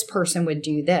 if this person would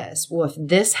do this, well, if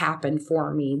this happened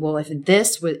for me, well, if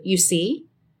this would, you see?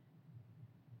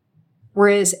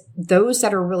 Whereas those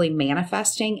that are really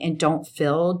manifesting and don't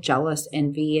feel jealousy,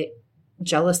 envy,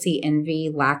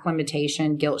 lack,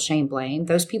 limitation, guilt, shame, blame,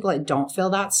 those people that don't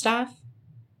feel that stuff,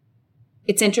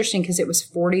 it's interesting because it was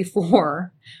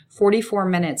 44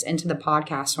 minutes into the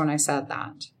podcast when I said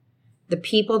that. The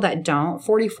people that don't,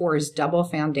 44 is double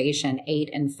foundation, 8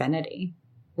 infinity,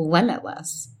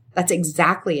 limitless. That's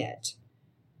exactly it.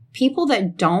 People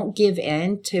that don't give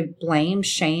in to blame,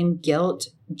 shame, guilt,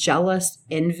 jealous,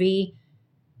 envy,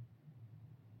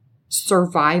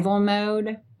 survival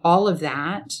mode, all of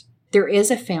that, there is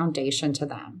a foundation to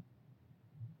them.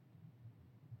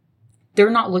 They're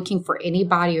not looking for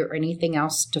anybody or anything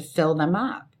else to fill them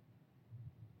up.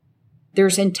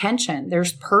 There's intention.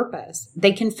 There's purpose.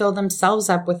 They can fill themselves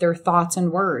up with their thoughts and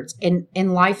words.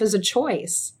 And life is a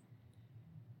choice.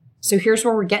 So here's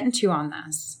where we're getting to on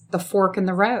this. The fork in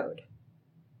the road.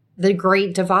 the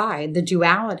great divide, the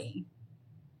duality.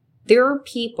 There are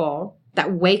people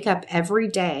that wake up every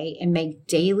day and make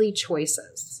daily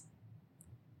choices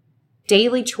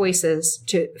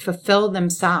to fulfill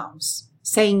themselves,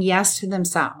 saying yes to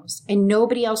themselves. And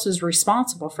nobody else is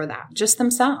responsible for that, just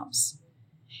themselves.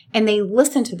 And they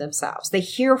listen to themselves. They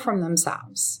hear from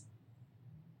themselves.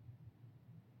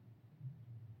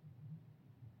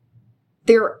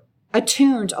 They're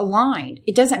attuned, aligned.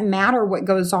 It doesn't matter what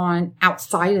goes on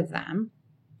outside of them.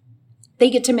 They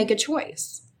get to make a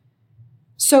choice.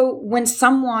 So when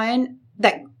someone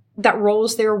that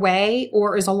rolls their way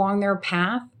or is along their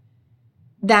path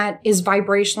that is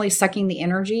vibrationally sucking the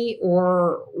energy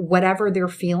or whatever they're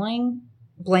feeling,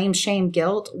 blame, shame,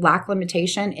 guilt, lack,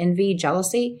 limitation, envy,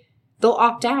 jealousy, they'll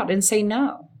opt out and say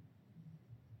no.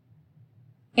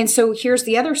 And so here's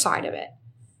the other side of it.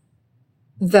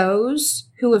 Those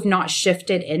who have not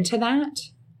shifted into that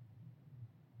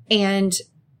and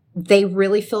they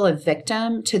really feel a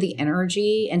victim to the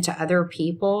energy and to other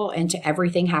people and to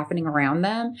everything happening around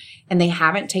them, and they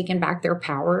haven't taken back their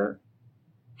power,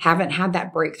 haven't had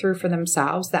that breakthrough for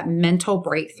themselves, that mental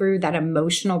breakthrough, that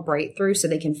emotional breakthrough so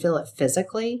they can feel it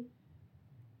physically.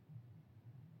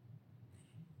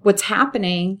 What's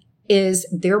happening is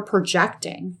they're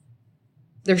projecting,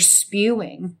 they're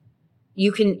spewing.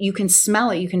 You can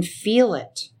smell it, you can feel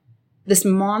it. This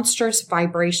monstrous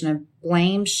vibration of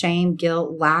blame, shame,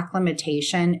 guilt, lack,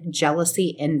 limitation,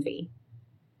 jealousy, envy.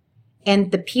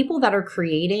 And the people that are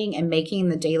creating and making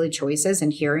the daily choices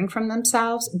and hearing from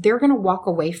themselves, they're going to walk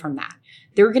away from that.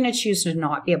 They're going to choose to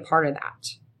not be a part of that.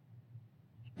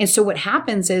 And so what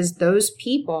happens is those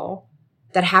people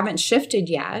that haven't shifted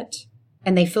yet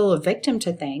and they feel a victim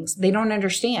to things, they don't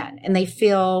understand and they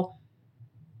feel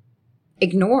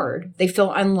ignored. They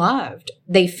feel unloved.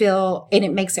 And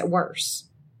it makes it worse.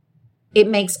 It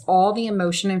makes all the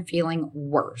emotion and feeling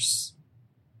worse.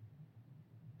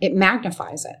 It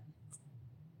magnifies it.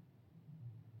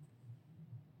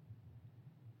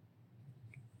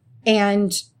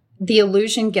 And the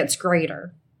illusion gets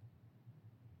greater.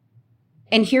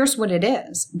 And here's what it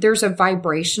is. There's a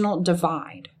vibrational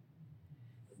divide.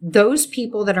 Those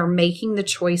people that are making the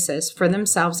choices for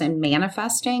themselves and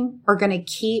manifesting are going to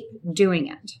keep doing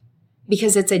it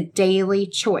because it's a daily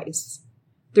choice.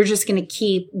 They're just going to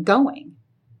keep going.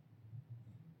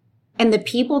 And the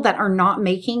people that are not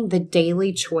making the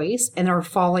daily choice and are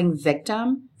falling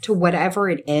victim to whatever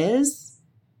it is,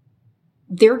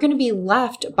 they're going to be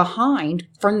left behind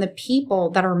from the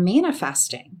people that are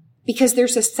manifesting because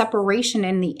there's a separation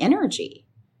in the energy.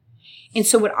 And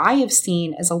so what I have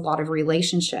seen is a lot of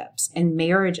relationships and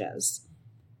marriages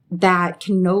that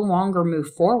can no longer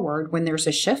move forward when there's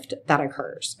a shift that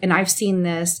occurs. And I've seen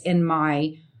this in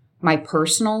my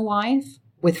personal life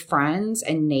with friends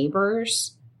and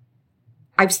neighbors.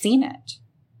 I've seen it.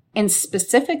 And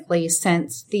specifically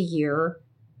since the year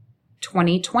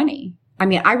 2020. I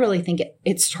mean, I really think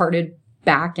it started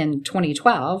back in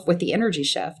 2012 with the energy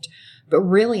shift, but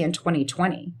really in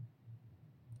 2020,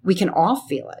 we can all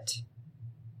feel it.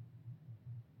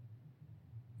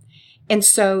 And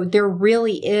so there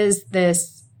really is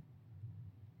this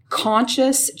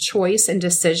conscious choice and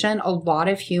decision a lot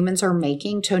of humans are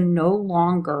making to no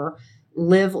longer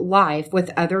live life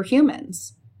with other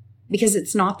humans because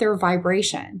it's not their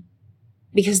vibration,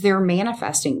 because they're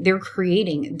manifesting, they're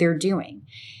creating, they're doing.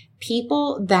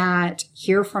 People that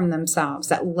hear from themselves,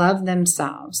 that love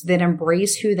themselves, that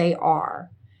embrace who they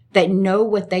are, that know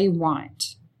what they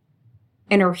want,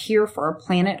 and are here for a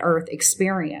planet Earth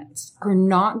experience are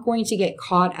not going to get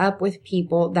caught up with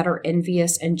people that are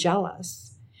envious and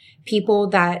jealous. People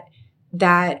that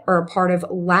are a part of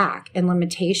lack and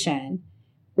limitation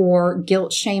or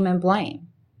guilt, shame, and blame.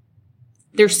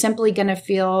 They're simply going to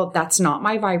feel that's not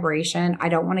my vibration. I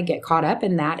don't want to get caught up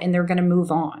in that. And they're going to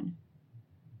move on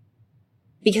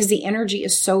because the energy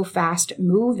is so fast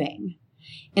moving.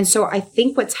 And so I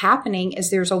think what's happening is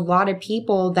there's a lot of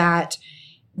people that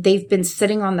they've been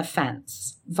sitting on the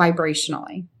fence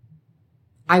vibrationally.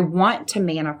 I want to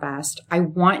manifest. I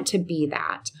want to be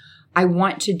that. I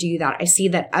want to do that. I see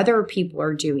that other people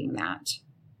are doing that,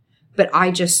 but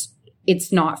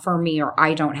it's not for me, or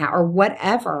I don't have, or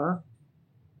whatever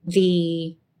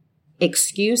the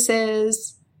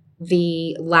excuses,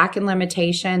 the lack and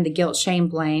limitation, the guilt, shame,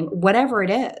 blame, whatever it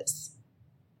is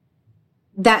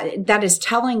that is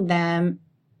telling them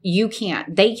you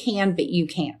can't. They can, but you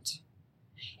can't.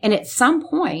 And at some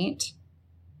point,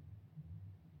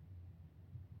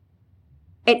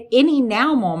 at any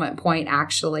now moment point,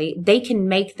 actually, they can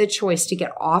make the choice to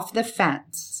get off the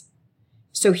fence.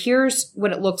 So here's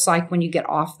what it looks like when you get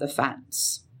off the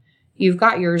fence. You've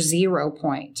got your 0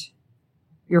 point.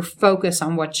 You're focused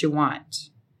on what you want.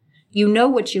 You know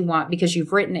what you want because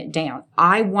you've written it down.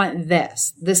 I want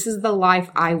this. This is the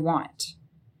life I want.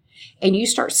 And you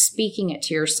start speaking it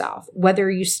to yourself,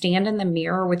 whether you stand in the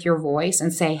mirror with your voice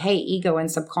and say, hey, ego and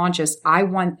subconscious, I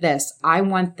want this. I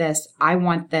want this. I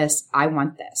want this. I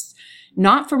want this.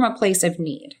 Not from a place of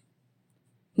need.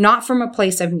 Not from a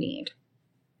place of need.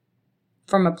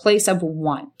 From a place of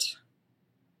want.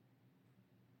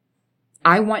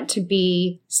 I want to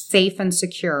be safe and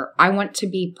secure. I want to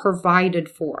be provided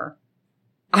for.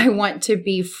 I want to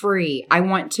be free. I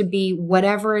want to be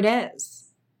whatever it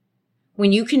is.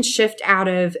 When you can shift out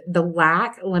of the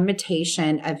lack,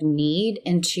 limitation of need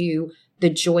into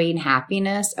the joy and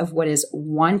happiness of what is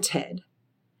wanted,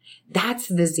 that's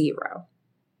the zero.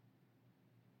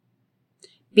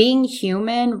 Being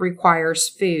human requires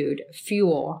food,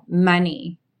 fuel,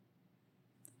 money,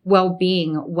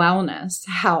 well-being, wellness,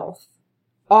 health.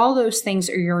 All those things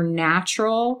are your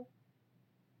natural,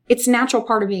 it's a natural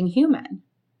part of being human.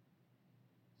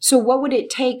 So what would it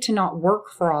take to not work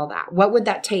for all that? What would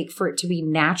that take for it to be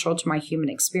natural to my human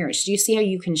experience? Do you see how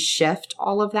you can shift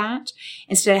all of that?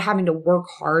 Instead of having to work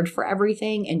hard for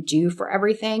everything and do for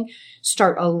everything,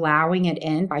 start allowing it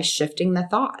in by shifting the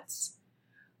thoughts.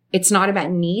 It's not about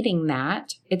needing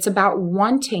that. It's about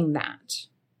wanting that.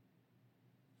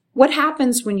 What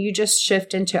happens when you just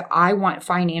shift into, I want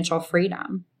financial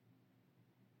freedom?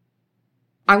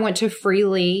 I want to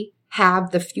freely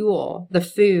have the fuel, the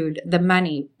food, the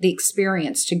money, the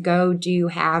experience to go, do,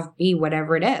 have, be,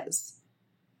 whatever it is.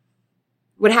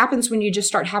 What happens when you just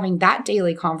start having that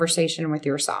daily conversation with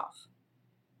yourself?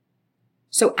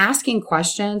 So asking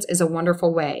questions is a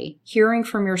wonderful way. Hearing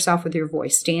from yourself with your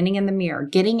voice, standing in the mirror,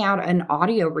 getting out an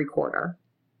audio recorder.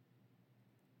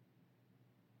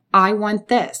 I want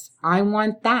this. I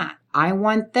want that. I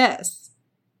want this.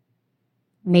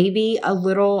 Maybe a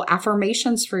little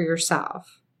affirmations for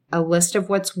yourself, a list of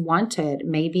what's wanted,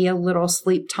 maybe a little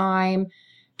sleep time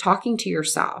talking to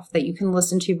yourself that you can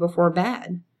listen to before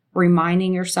bed,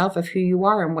 reminding yourself of who you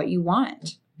are and what you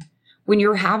want. When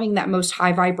you're having that most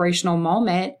high vibrational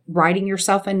moment, writing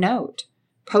yourself a note,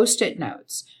 post-it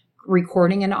notes,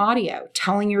 recording an audio,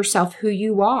 telling yourself who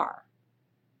you are.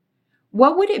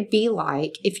 What would it be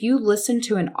like if you listened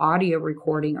to an audio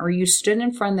recording or you stood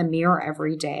in front of the mirror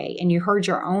every day and you heard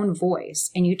your own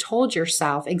voice and you told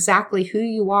yourself exactly who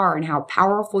you are and how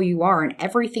powerful you are and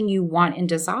everything you want and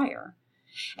desire?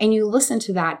 And you listen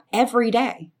to that every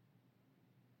day.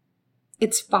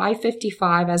 It's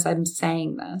 5:55 as I'm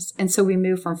saying this. And so we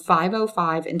move from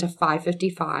 5:05 into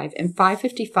 5:55. And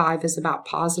 5:55 is about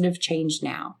positive change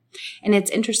now. And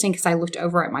it's interesting because I looked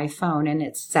over at my phone and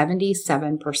it's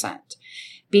 77%.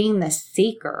 Being the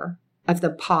seeker of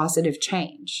the positive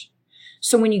change.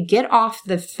 So when you get off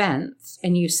the fence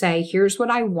and you say, here's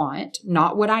what I want,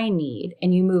 not what I need,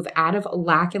 and you move out of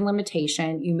lack and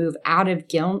limitation, you move out of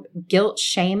guilt,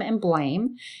 shame, and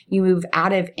blame, you move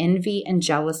out of envy and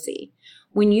jealousy.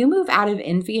 When you move out of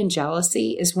envy and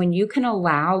jealousy is when you can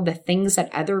allow the things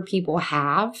that other people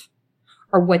have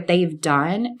or what they've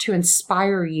done to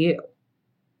inspire you.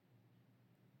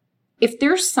 If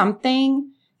there's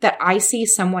something that I see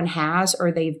someone has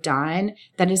or they've done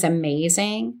that is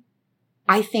amazing,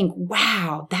 I think,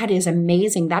 wow, that is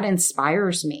amazing. That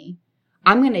inspires me.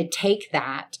 I'm going to take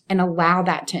that and allow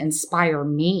that to inspire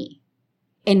me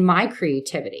in my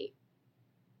creativity.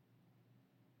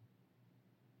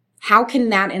 How can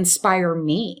that inspire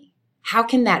me? How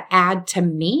can that add to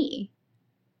me?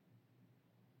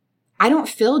 I don't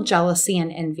feel jealousy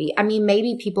and envy. I mean,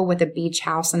 maybe people with a beach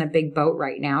house and a big boat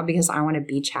right now because I want a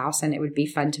beach house and it would be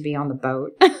fun to be on the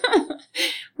boat,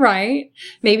 right?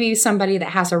 Maybe somebody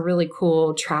that has a really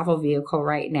cool travel vehicle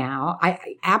right now.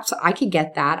 I could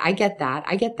get that. I get that.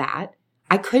 I get that.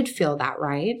 I could feel that,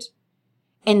 right?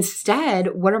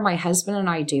 Instead, what are my husband and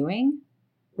I doing?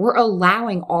 We're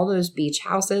allowing all those beach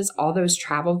houses, all those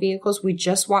travel vehicles. We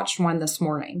just watched one this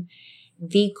morning.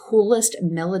 The coolest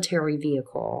military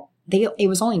vehicle. It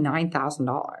was only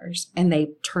 $9,000 and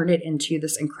they turned it into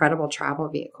this incredible travel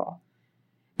vehicle.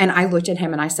 And I looked at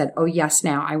him and I said, oh yes,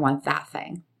 now I want that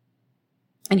thing.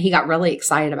 And he got really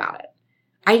excited about it.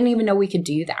 I didn't even know we could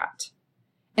do that.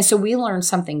 And so we learned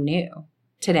something new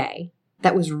today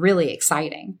that was really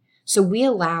exciting. So we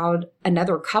allowed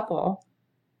another couple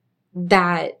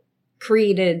that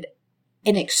created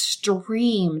an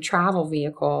extreme travel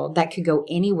vehicle that could go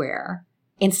anywhere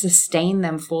and sustain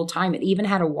them full time. It even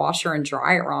had a washer and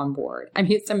dryer on board. I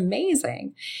mean, it's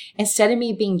amazing. Instead of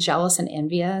me being jealous and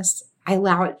envious, I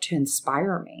allow it to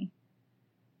inspire me.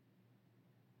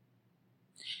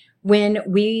 When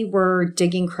we were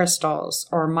digging crystals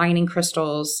or mining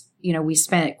crystals we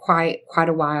spent quite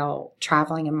a while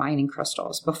traveling and mining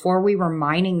crystals. Before we were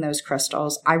mining those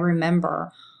crystals, I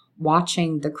remember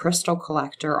watching The Crystal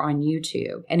Collector on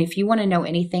YouTube. And if you want to know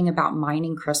anything about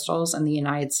mining crystals in the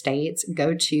United States,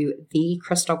 go to The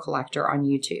Crystal Collector on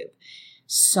YouTube.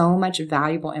 So much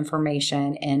valuable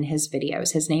information in his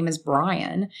videos. His name is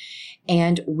Brian,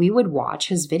 and we would watch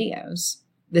his videos.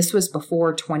 This was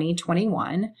before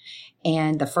 2021,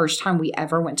 and the first time we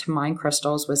ever went to mine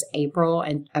crystals was April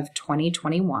of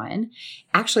 2021.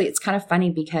 Actually, it's kind of funny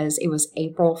because it was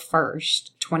April 1st,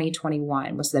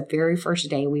 2021 was the very first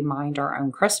day we mined our own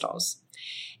crystals.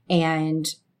 And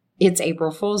it's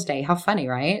April Fool's Day. How funny,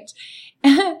 right?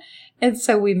 And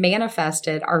so we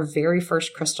manifested our very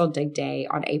first crystal dig day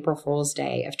on April Fool's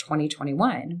Day of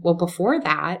 2021. Well, before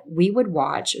that, we would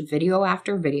watch video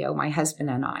after video, my husband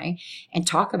and I, and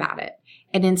talk about it.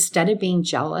 And instead of being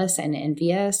jealous and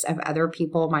envious of other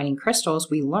people mining crystals,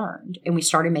 we learned and we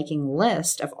started making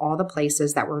lists of all the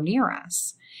places that were near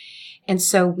us. And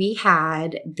so we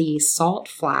had the salt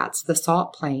flats, the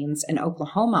salt plains in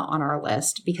Oklahoma on our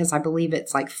list because I believe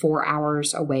it's like 4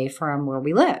 hours away from where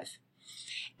we live.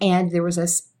 And there was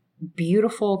this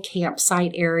beautiful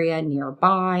campsite area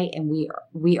nearby, and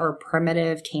we are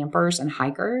primitive campers and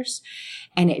hikers,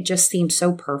 and it just seemed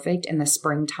so perfect in the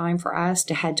springtime for us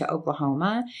to head to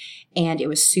Oklahoma, and it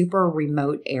was super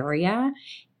remote area,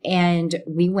 and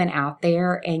we went out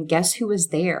there, and guess who was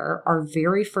there? Our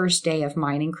very first day of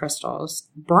mining crystals,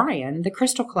 Brian, the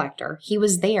crystal collector. He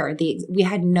was there. We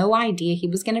had no idea he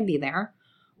was going to be there.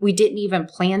 We didn't even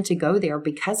plan to go there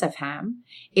because of him.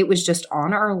 It was just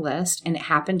on our list, and it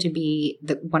happened to be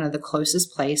one of the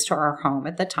closest place to our home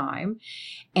at the time.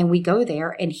 And we go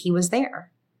there, and he was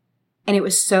there. And it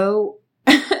was so,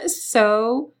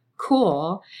 so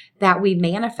cool that we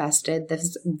manifested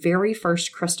this very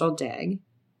first crystal dig.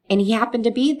 And he happened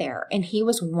to be there. And he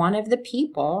was one of the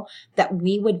people that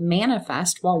we would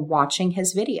manifest while watching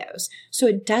his videos. So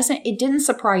it didn't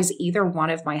surprise either one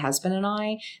of my husband and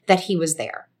I that he was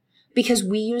there, because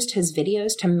we used his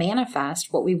videos to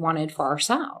manifest what we wanted for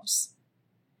ourselves.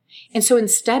 And so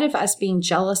instead of us being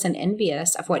jealous and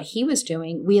envious of what he was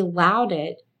doing, we allowed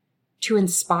it to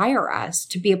inspire us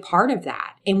to be a part of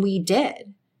that. And we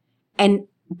did. And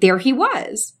there he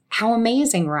was. How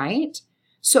amazing, right?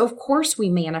 So of course we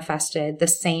manifested the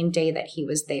same day that he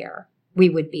was there. We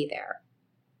would be there.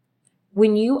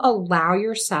 When you allow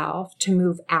yourself to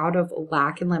move out of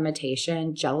lack and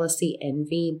limitation, jealousy,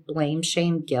 envy, blame,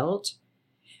 shame, guilt,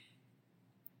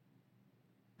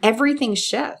 everything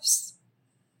shifts.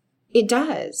 It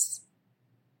does.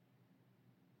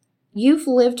 You've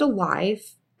lived a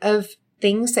life of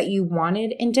things that you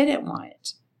wanted and didn't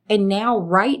want. And now,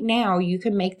 right now, you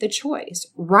can make the choice.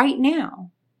 Right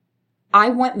now, I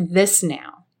want this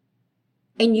now.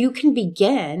 And you can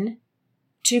begin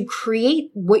to create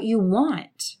what you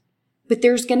want. But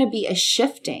there's going to be a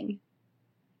shifting,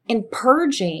 and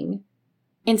purging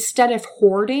instead of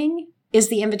hoarding is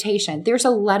the invitation. There's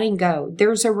a letting go.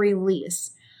 There's a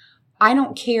release. I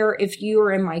don't care if you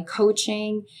are in my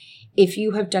coaching, if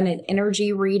you have done an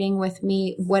energy reading with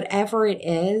me, whatever it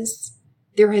is,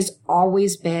 there has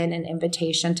always been an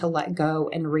invitation to let go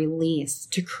and release,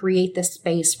 to create the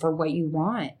space for what you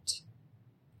want.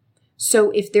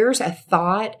 So if there's a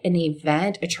thought, an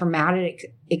event, a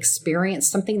traumatic experience,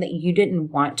 something that you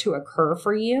didn't want to occur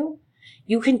for you,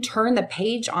 you can turn the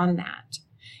page on that.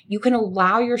 You can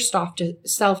allow yourself to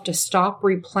stop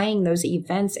replaying those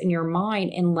events in your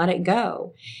mind and let it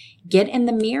go. Get in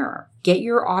the mirror. Get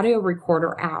your audio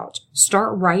recorder out.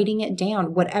 Start writing it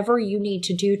down. Whatever you need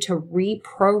to do to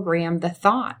reprogram the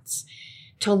thoughts,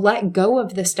 to let go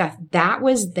of the stuff that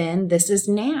was then, this is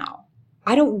now.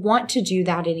 I don't want to do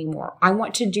that anymore. I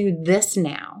want to do this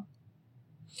now.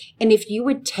 And if you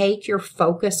would take your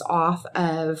focus off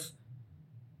of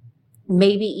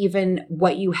maybe even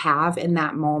what you have in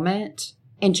that moment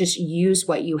and just use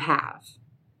what you have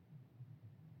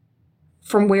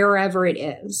from wherever it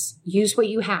is, use what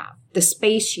you have, the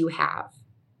space you have.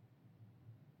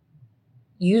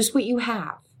 Use what you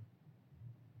have.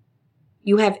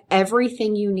 You have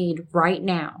everything you need right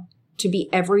now to be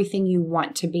everything you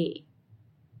want to be.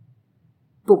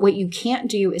 But what you can't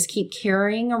do is keep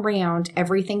carrying around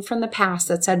everything from the past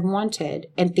that's unwanted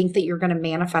and think that you're going to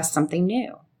manifest something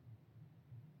new.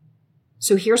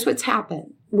 So here's what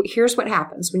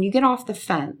happens when you get off the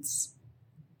fence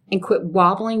and quit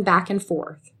wobbling back and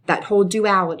forth, that whole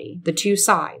duality, the two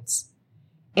sides,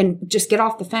 and just get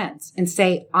off the fence and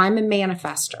say, I'm a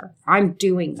manifester. I'm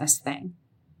doing this thing.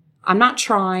 I'm not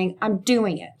trying. I'm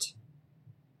doing it.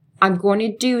 I'm going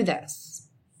to do this.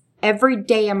 Every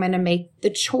day I'm going to make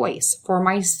the choice for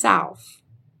myself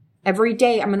Every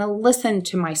day, I'm going to listen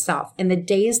to myself. And the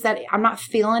days that I'm not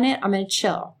feeling it, I'm going to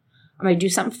chill. I'm going to do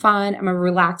something fun. I'm going to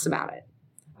relax about it.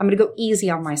 I'm going to go easy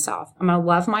on myself. I'm going to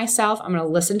love myself. I'm going to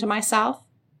listen to myself.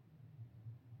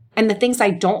 And the things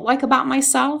I don't like about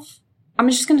myself, I'm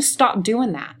just going to stop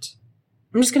doing that.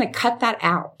 I'm just going to cut that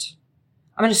out.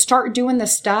 I'm going to start doing the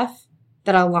stuff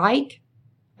that I like.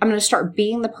 I'm going to start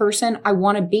being the person I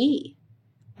want to be.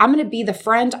 I'm going to be the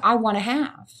friend I want to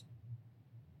have.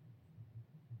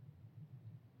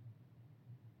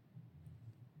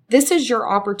 This is your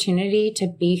opportunity to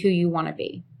be who you want to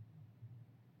be.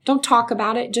 Don't talk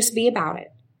about it, just be about it.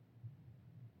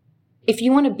 If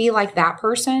you want to be like that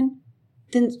person,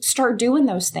 then start doing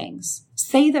those things.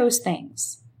 Say those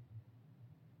things.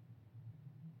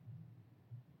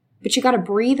 But you got to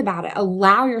breathe about it.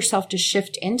 Allow yourself to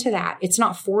shift into that. It's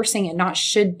not forcing it, not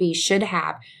should be, should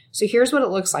have. So here's what it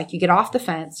looks like. You get off the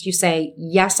fence. You say,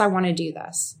 yes, I want to do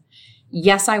this.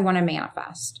 Yes, I want to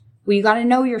manifest. Well, you got to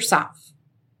know yourself.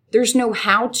 There's no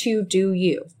how to do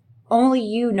you. Only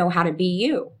you know how to be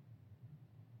you.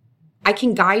 I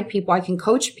can guide people. I can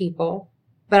coach people,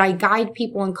 but I guide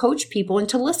people and coach people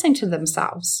into listening to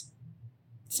themselves.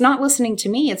 It's not listening to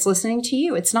me. It's listening to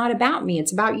you. It's not about me.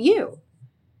 It's about you.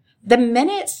 The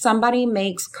minute somebody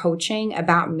makes coaching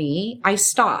about me, I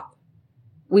stop.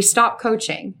 We stop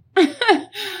coaching.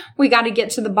 We got to get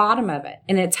to the bottom of it.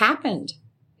 And it's happened.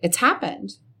 It's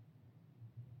happened.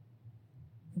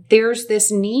 There's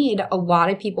this need a lot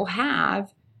of people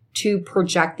have to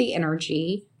project the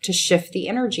energy, to shift the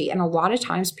energy. And a lot of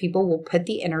times people will put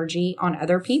the energy on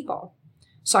other people.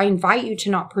 So I invite you to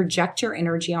not project your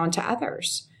energy onto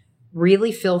others.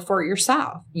 Really feel for it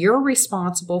yourself. You're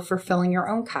responsible for filling your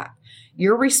own cup.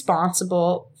 You're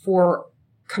responsible for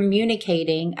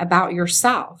communicating about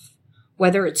yourself,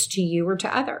 whether it's to you or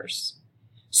to others.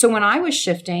 So when I was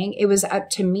shifting, it was up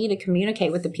to me to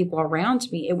communicate with the people around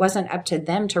me. It wasn't up to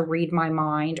them to read my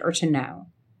mind or to know.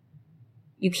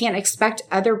 You can't expect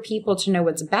other people to know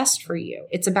what's best for you.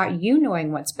 It's about you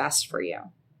knowing what's best for you.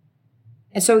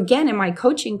 And so again, in my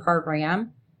coaching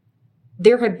program,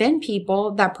 there have been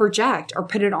people that project or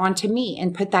put it onto me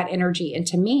and put that energy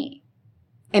into me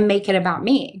and make it about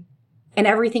me. And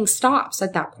everything stops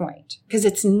at that point because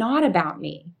it's not about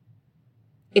me.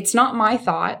 It's not my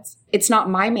thoughts. It's not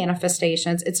my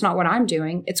manifestations. It's not what I'm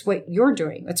doing. It's what you're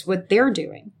doing. It's what they're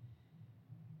doing.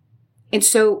 And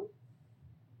so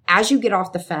as you get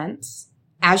off the fence,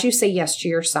 as you say yes to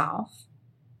yourself,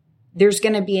 there's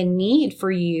going to be a need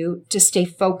for you to stay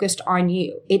focused on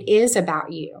you. It is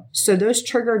about you. So those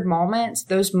triggered moments,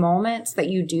 those moments that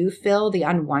you do feel the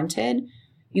unwanted,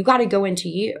 you got to go into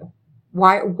you.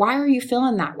 Why are you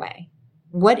feeling that way?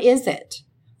 What is it?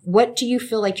 What do you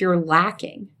feel like you're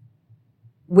lacking?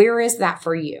 Where is that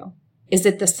for you? Is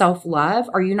it the self-love?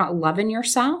 Are you not loving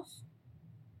yourself?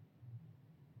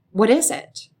 What is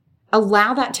it?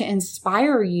 Allow that to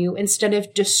inspire you instead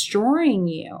of destroying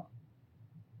you.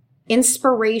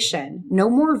 Inspiration. No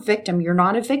more victim. You're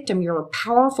not a victim. You're a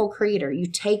powerful creator. You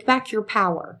take back your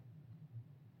power.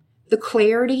 The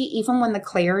clarity, even when the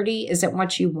clarity isn't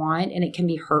what you want and it can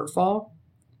be hurtful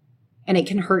and it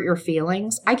can hurt your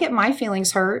feelings. I get my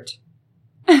feelings hurt.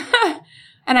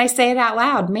 And I say it out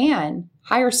loud, man,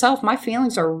 higher self, my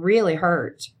feelings are really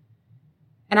hurt.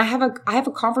 And I have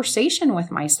a conversation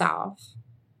with myself.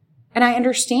 And I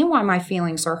understand why my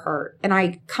feelings are hurt. And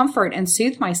I comfort and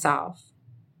soothe myself.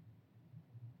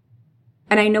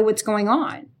 And I know what's going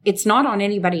on. It's not on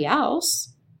anybody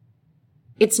else.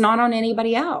 It's not on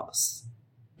anybody else.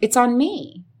 It's on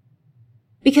me.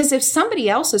 Because if somebody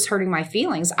else is hurting my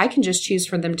feelings, I can just choose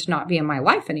for them to not be in my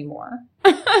life anymore.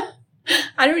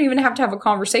 I don't even have to have a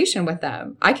conversation with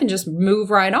them. I can just move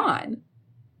right on.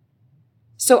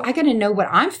 So I got to know what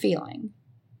I'm feeling.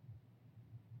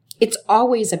 It's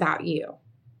always about you.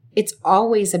 It's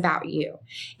always about you.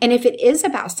 And if it is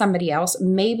about somebody else,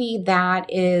 maybe that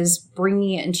is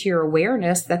bringing it into your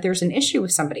awareness that there's an issue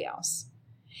with somebody else.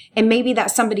 And maybe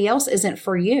that somebody else isn't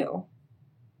for you.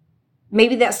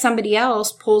 Maybe that somebody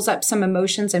else pulls up some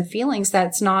emotions and feelings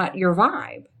that's not your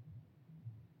vibe.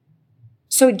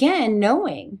 So again,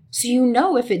 knowing, so you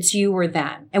know if it's you or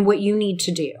them and what you need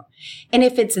to do. And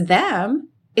if it's them,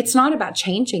 it's not about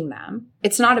changing them.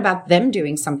 It's not about them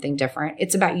doing something different.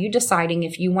 It's about you deciding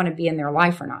if you want to be in their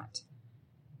life or not.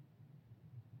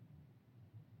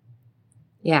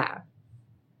 Yeah.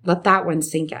 Let that one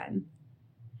sink in.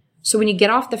 So when you get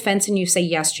off the fence and you say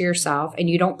yes to yourself and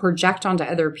you don't project onto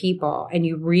other people and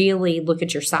you really look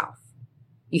at yourself,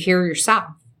 you hear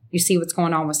yourself, you see what's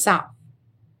going on with self,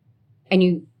 and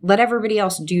you let everybody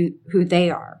else do who they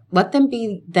are. Let them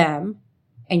be them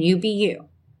and you be you.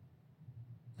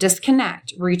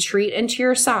 disconnect, retreat into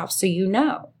yourself so you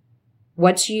know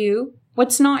what's you,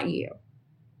 what's not you.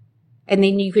 And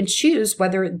then you can choose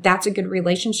whether that's a good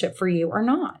relationship for you or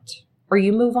not, or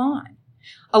you move on.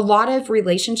 A lot of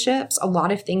relationships, a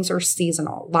lot of things are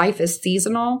seasonal. Life is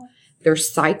seasonal.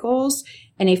 There's cycles.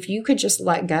 And if you could just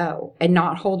let go and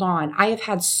not hold on, I have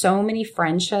had so many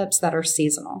friendships that are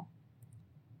seasonal.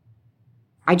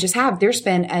 I just have. There's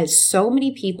been so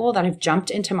many people that have jumped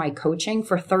into my coaching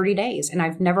for 30 days and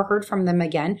I've never heard from them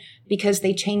again because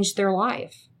they changed their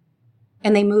life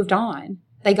and they moved on.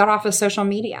 They got off of social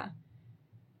media.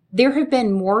 There have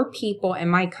been more people in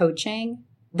my coaching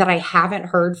that I haven't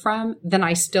heard from than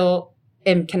I still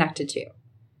am connected to.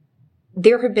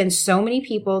 There have been so many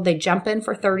people, they jump in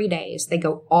for 30 days. They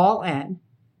go all in.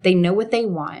 They know what they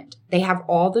want. They have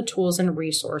all the tools and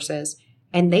resources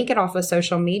and they get off of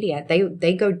social media.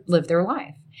 They go live their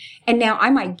life. And now I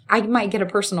might get a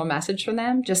personal message from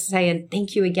them just saying,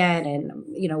 thank you again.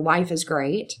 And, life is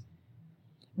great,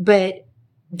 but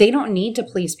they don't need to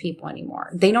please people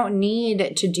anymore. They don't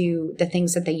need to do the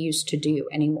things that they used to do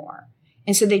anymore.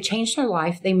 And so they change their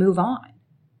life. They move on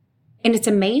and it's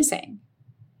amazing.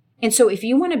 And so if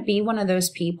you want to be one of those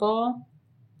people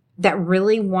that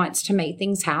really wants to make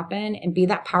things happen and be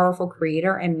that powerful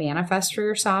creator and manifest for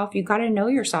yourself, you got to know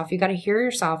yourself. You got to hear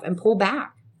yourself and pull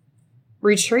back,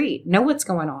 retreat, know what's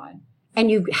going on. And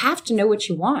you have to know what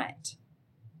you want.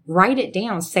 Write it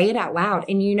down, say it out loud.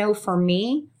 And for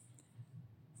me,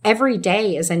 every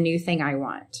day is a new thing I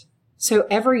want. So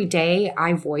every day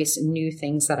I voice new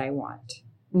things that I want,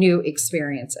 new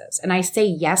experiences. And I say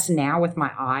yes now with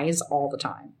my eyes all the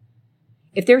time.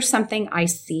 If there's something I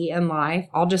see in life,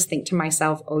 I'll just think to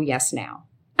myself, oh, yes, now.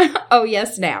 Oh,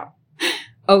 yes, now.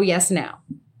 Oh, yes, now.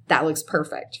 That looks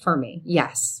perfect for me.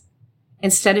 Yes.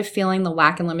 Instead of feeling the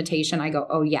lack and limitation, I go,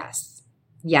 oh, yes.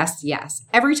 Yes, yes.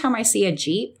 Every time I see a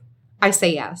Jeep, I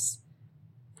say yes.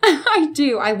 I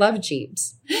do. I love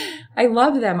Jeeps. I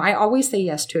love them. I always say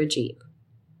yes to a Jeep.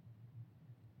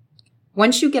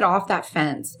 Once you get off that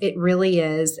fence, it really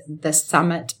is the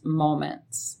summit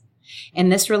moments.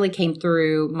 And this really came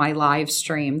through my live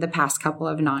stream the past couple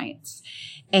of nights.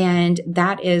 And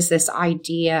that is this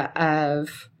idea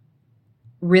of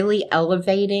really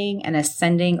elevating and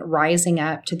ascending, rising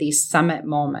up to these summit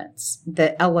moments,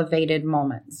 the elevated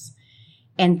moments.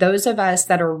 And those of us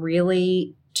that are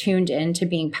really tuned into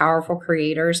being powerful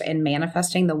creators and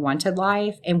manifesting the wanted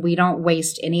life, and we don't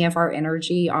waste any of our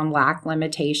energy on lack,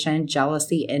 limitation,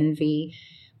 jealousy, envy,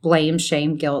 blame,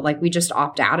 shame, guilt. Like we just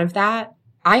opt out of that.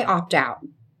 I opt out.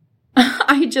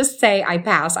 I just say I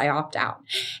pass, I opt out.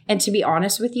 And to be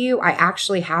honest with you, I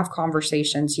actually have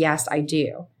conversations. Yes, I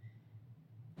do.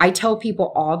 I tell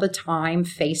people all the time,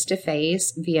 face to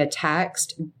face, via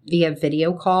text, via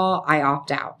video call, I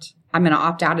opt out. I'm going to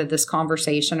opt out of this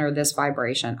conversation or this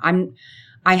vibration.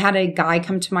 I had a guy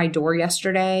come to my door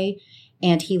yesterday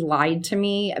and he lied to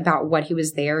me about what he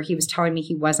was there. He was telling me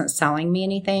he wasn't selling me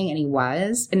anything and he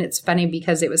was. And it's funny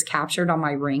because it was captured on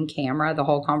my Ring camera, the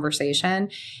whole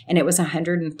conversation. And it was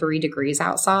 103 degrees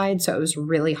outside. So it was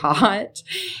really hot.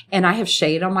 And I have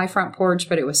shade on my front porch,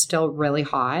 but it was still really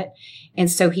hot. And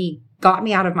so he got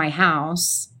me out of my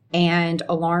house and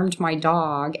alarmed my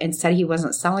dog and said he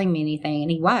wasn't selling me anything.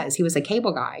 And he was a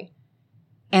cable guy.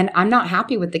 And I'm not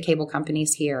happy with the cable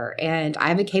companies here. And I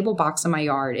have a cable box in my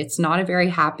yard. It's not a very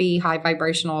happy, high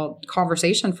vibrational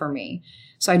conversation for me.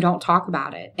 So I don't talk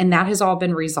about it. And that has all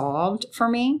been resolved for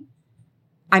me.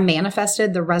 I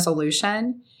manifested the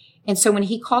resolution. And so when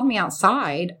he called me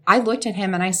outside, I looked at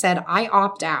him and I said, I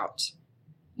opt out.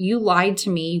 You lied to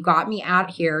me. You got me out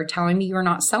here telling me you're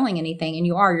not selling anything. And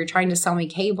you're trying to sell me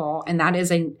cable. And that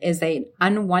is an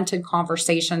unwanted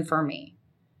conversation for me.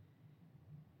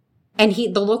 And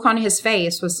the look on his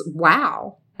face was,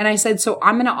 wow. And I said, so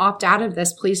I'm going to opt out of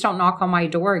this. Please don't knock on my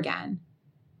door again.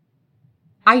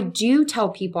 I do tell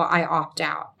people I opt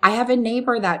out. I have a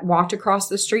neighbor that walked across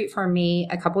the street from me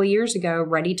a couple of years ago,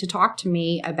 ready to talk to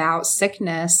me about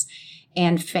sickness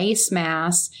and face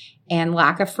masks and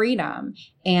lack of freedom.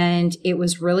 And it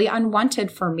was really unwanted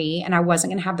for me. And I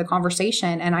wasn't going to have the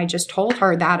conversation. And I just told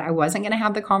her that I wasn't going to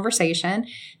have the conversation,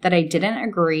 that I didn't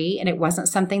agree. And it wasn't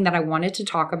something that I wanted to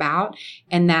talk about,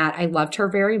 and that I loved her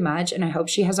very much. And I hope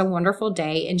she has a wonderful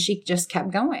day. And she just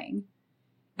kept going.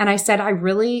 And I said, I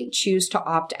really choose to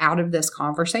opt out of this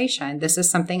conversation. This is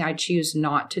something I choose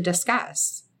not to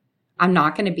discuss. I'm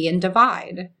not going to be in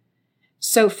divide.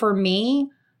 So for me,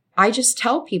 I just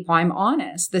tell people I'm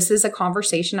honest. This is a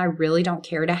conversation I really don't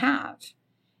care to have.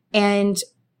 And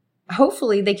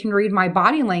hopefully they can read my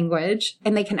body language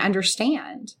and they can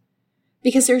understand.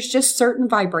 Because there's just certain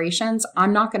vibrations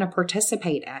I'm not going to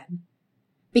participate in.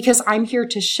 because I'm here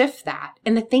to shift that.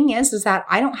 And the thing is that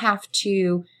I don't have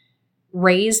to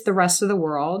raise the rest of the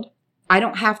world. I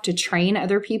don't have to train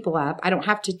other people up. I don't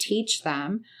have to teach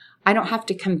them. I don't have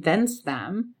to convince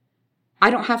them. I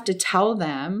don't have to tell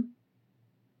them.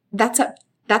 That's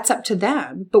up to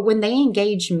them. But when they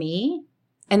engage me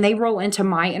and they roll into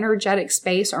my energetic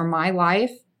space or my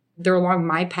life, they're along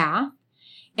my path,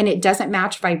 and it doesn't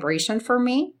match vibration for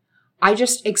me, I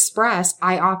just express,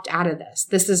 I opt out of this.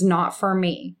 This is not for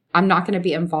me. I'm not going to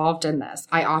be involved in this.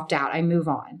 I opt out. I move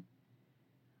on.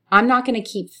 I'm not going to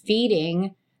keep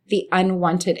feeding the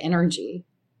unwanted energy.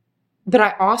 But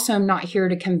I also am not here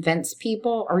to convince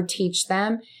people or teach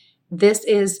them. This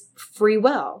is free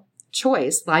will,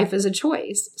 choice. Life is a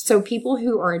choice. So people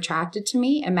who are attracted to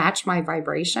me and match my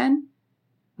vibration,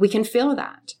 we can feel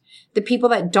that. The people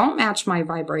that don't match my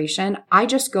vibration, I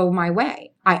just go my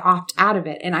way. I opt out of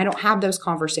it, and I don't have those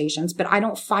conversations, but I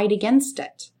don't fight against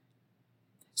it.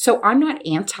 So I'm not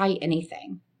anti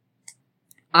anything.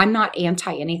 I'm not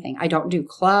anti anything. I don't do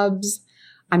clubs.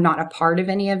 I'm not a part of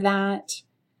any of that.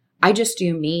 I just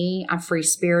do me. I'm free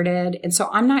spirited. And so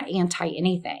I'm not anti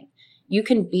anything. You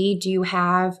can be, do you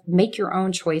have, make your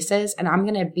own choices. And I'm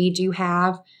going to be, do you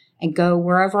have, and go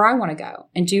wherever I want to go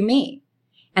and do me.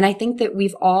 And I think that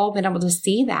we've all been able to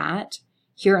see that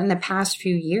here in the past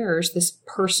few years, this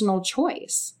personal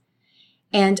choice.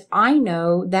 And I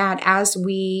know that as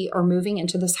we are moving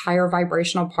into this higher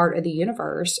vibrational part of the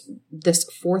universe, this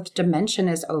fourth dimension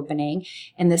is opening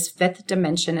and this fifth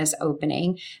dimension is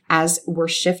opening as we're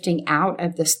shifting out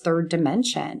of this third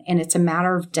dimension. And it's a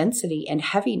matter of density and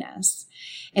heaviness.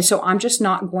 And so I'm just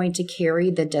not going to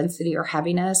carry the density or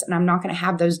heaviness, and I'm not going to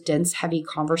have those dense, heavy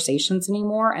conversations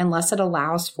anymore unless it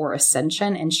allows for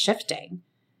ascension and shifting.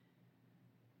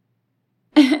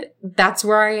 That's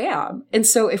where I am. And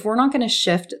so if we're not going to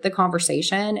shift the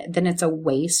conversation, then it's a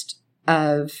waste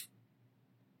of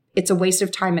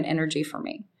time and energy for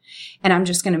me. And I'm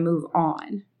just going to move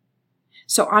on.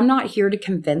 So I'm not here to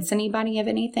convince anybody of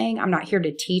anything. I'm not here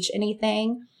to teach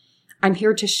anything. I'm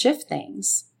here to shift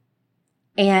things.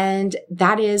 And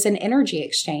that is an energy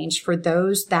exchange for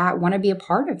those that want to be a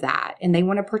part of that and they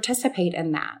want to participate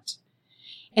in that.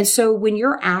 And so when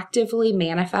you're actively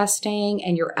manifesting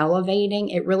and you're elevating,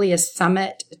 it really is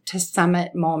summit to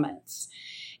summit moments.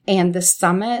 And the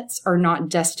summits are not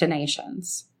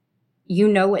destinations. You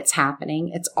know it's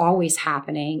happening. It's always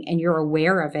happening, and you're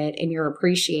aware of it and you're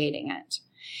appreciating it.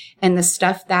 And the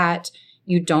stuff that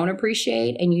you don't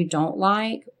appreciate and you don't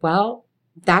like, well,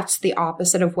 that's the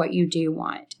opposite of what you do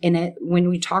want. And when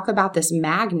we talk about this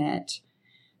magnet,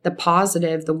 the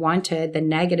positive, the wanted, the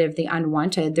negative, the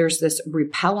unwanted, there's this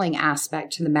repelling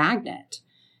aspect to the magnet.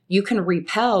 You can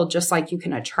repel just like you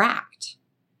can attract.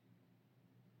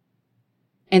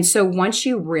 And so once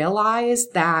you realize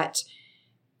that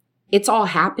it's all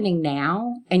happening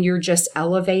now and you're just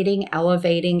elevating,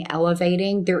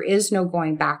 there is no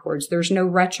going backwards. There's no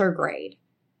retrograde.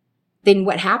 Then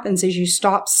what happens is you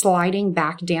stop sliding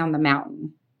back down the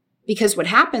mountain. Because what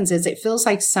happens is it feels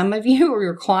like some of you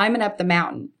are climbing up the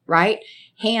mountain, right?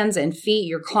 Hands and feet,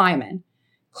 you're climbing,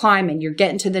 you're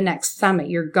getting to the next summit,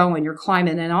 you're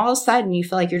climbing. And all of a sudden you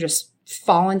feel like you're just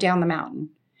falling down the mountain.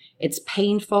 It's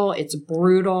painful. It's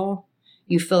brutal.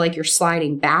 You feel like you're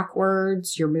sliding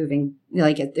backwards. You're moving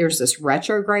like there's this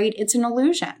retrograde. It's an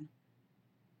illusion.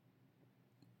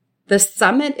 The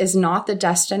summit is not the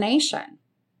destination.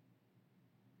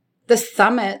 The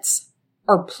summits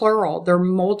are plural. They're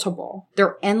multiple.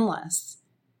 They're endless.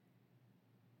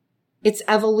 It's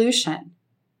evolution.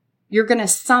 You're going to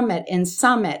summit and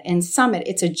summit and summit.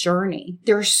 It's a journey.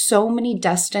 There are so many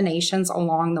destinations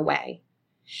along the way.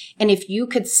 And if you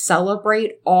could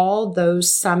celebrate all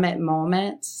those summit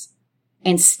moments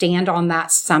and stand on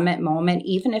that summit moment,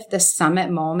 even if the summit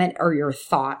moment are your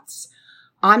thoughts,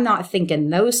 I'm not thinking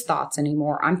those thoughts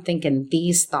anymore. I'm thinking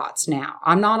these thoughts now.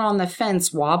 I'm not on the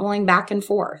fence wobbling back and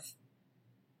forth.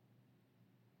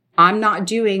 I'm not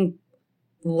doing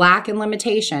lack and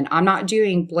limitation. I'm not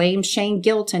doing blame, shame,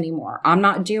 guilt anymore. I'm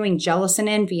not doing jealous and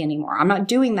envy anymore. I'm not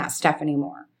doing that stuff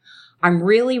anymore. I'm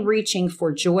really reaching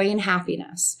for joy and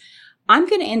happiness. I'm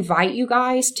going to invite you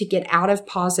guys to get out of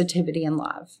positivity and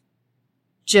love.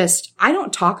 I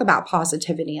don't talk about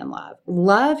positivity and love.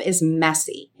 Love is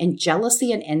messy and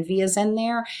jealousy and envy is in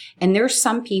there. And there's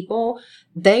some people,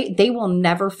 they will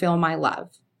never feel my love.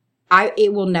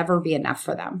 It will never be enough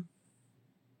for them.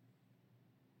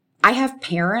 I have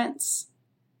parents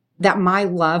that my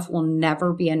love will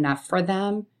never be enough for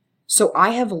them. So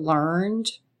I have learned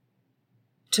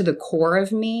to the core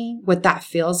of me what that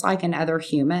feels like in other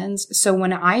humans. So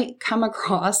when I come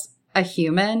across a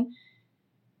human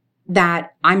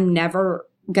that I'm never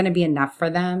going to be enough for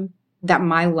them, that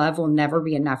my love will never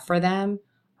be enough for them,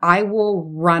 I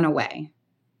will run away.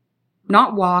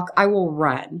 Not walk, I will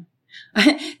run.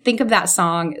 Think of that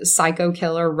song, Psycho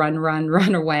Killer, Run, Run,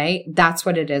 Run Away. That's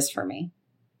what it is for me.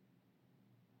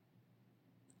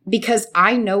 Because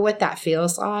I know what that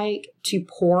feels like to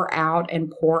pour out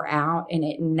and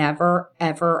it never,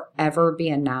 ever, ever be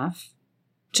enough,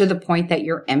 to the point that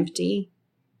you're empty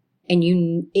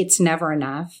and it's never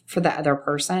enough for the other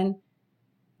person.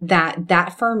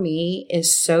 That for me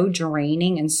is so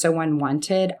draining and so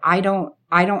unwanted. I don't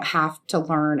have to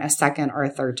learn a second or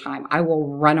a third time. I will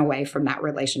run away from that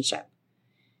relationship.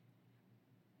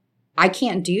 I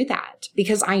can't do that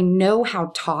because I know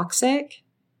how toxic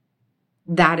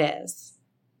that is.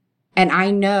 And I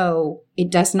know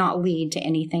it does not lead to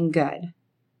anything good.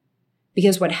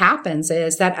 Because what happens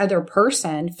is that other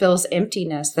person feels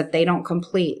emptiness that they don't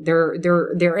complete.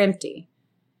 They're empty.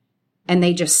 And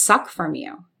they just suck from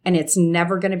you. And it's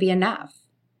never going to be enough.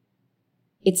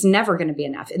 It's never going to be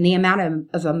enough. And the amount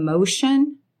of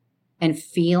emotion and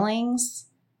feelings,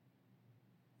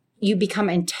 you become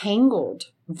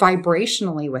entangled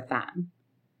vibrationally with them.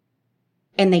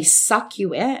 And they suck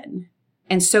you in.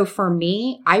 And so for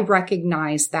me, I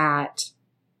recognize that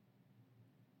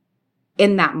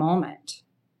in that moment.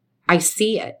 I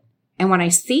see it. And when I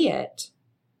see it,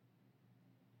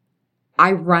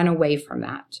 I run away from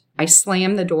that. I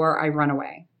slam the door, I run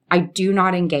away. I do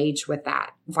not engage with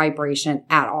that vibration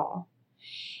at all.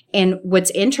 And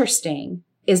what's interesting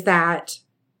is that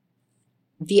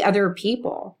the other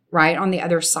people, right, on the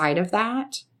other side of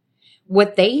that,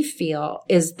 what they feel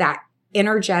is that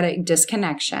energetic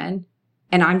disconnection,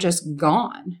 and I'm just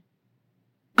gone.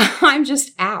 I'm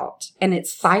just out, and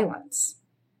it's silence.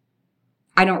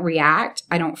 I don't react.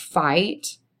 I don't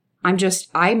fight.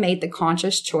 I made the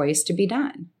conscious choice to be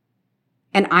done.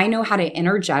 And I know how to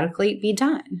energetically be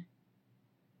done.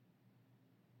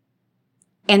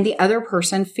 And the other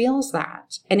person feels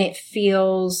that. And it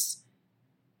feels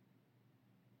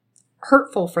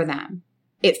hurtful for them.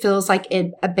 It feels like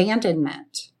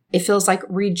abandonment. It feels like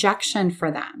rejection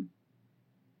for them.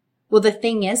 Well, the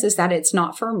thing is that it's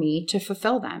not for me to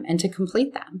fulfill them and to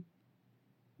complete them.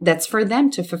 That's for them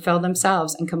to fulfill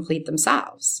themselves and complete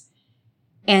themselves.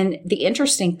 And the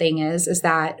interesting thing is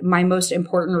that my most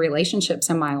important relationships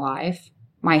in my life,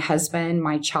 my husband,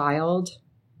 my child,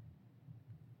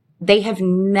 they have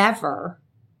never,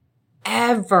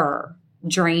 ever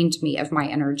drained me of my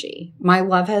energy. My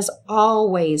love has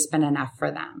always been enough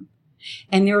for them.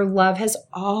 And their love has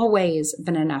always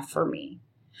been enough for me.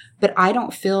 But I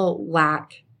don't feel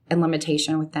lack and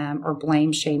limitation with them or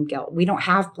blame, shame, guilt. We don't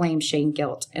have blame, shame,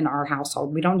 guilt in our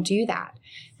household. We don't do that.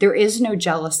 There is no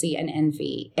jealousy and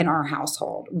envy in our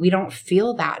household. We don't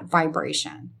feel that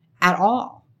vibration at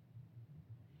all.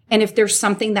 And if there's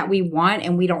something that we want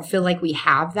and we don't feel like we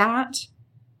have that,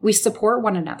 we support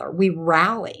one another. We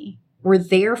rally. We're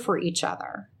there for each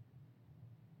other.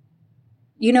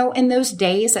 You know, in those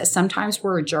days that sometimes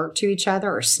we're a jerk to each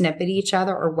other or snip at each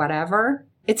other or whatever,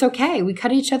 it's okay. We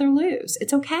cut each other loose.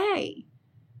 It's okay.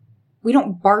 We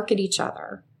don't bark at each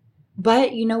other.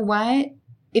 But you know what?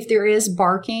 If there is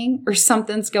barking or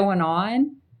something's going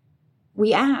on,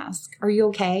 we ask, are you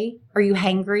okay? Are you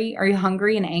hangry? Are you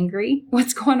hungry and angry?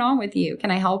 What's going on with you?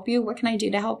 Can I help you? What can I do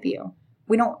to help you?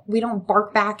 We don't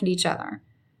bark back at each other.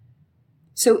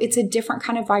 So it's a different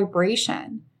kind of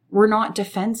vibration. We're not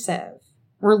defensive.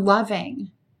 We're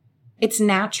loving. It's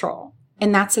natural.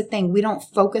 And that's the thing. We don't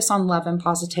focus on love and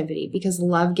positivity because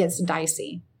love gets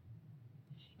dicey.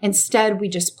 Instead, we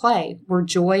just play. We're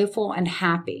joyful and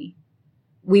happy.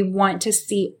 We want to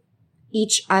see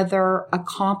each other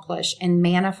accomplish and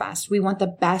manifest. We want the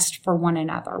best for one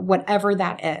another, whatever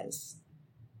that is.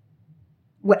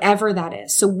 Whatever that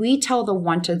is. So we tell the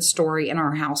wanted story in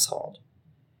our household.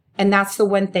 And that's the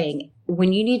one thing.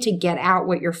 When you need to get out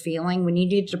what you're feeling, when you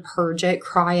need to purge it,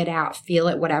 cry it out, feel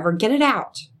it, whatever, get it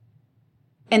out.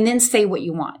 And then say what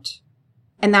you want.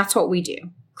 And that's what we do.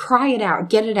 Cry it out,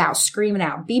 get it out, scream it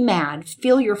out, be mad,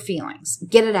 feel your feelings,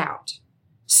 get it out,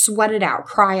 sweat it out,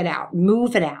 cry it out,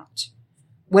 move it out.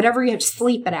 Whatever you have to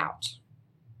sleep it out.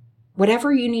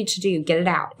 Whatever you need to do, get it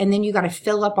out. And then you got to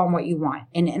fill up on what you want.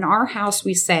 And in our house,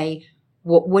 we say,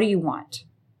 what do you want?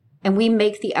 And we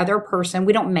make the other person,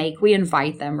 we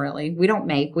invite them really. We don't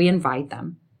make, we invite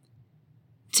them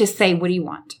to say, what do you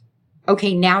want?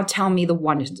 Okay, now tell me the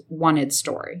wanted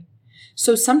story.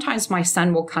 So sometimes my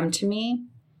son will come to me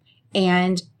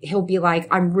and he'll be like,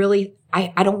 I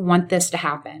don't want this to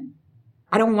happen.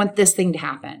 I don't want this thing to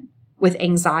happen with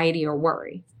anxiety or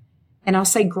worry. And I'll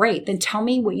say, great, then tell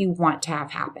me what you want to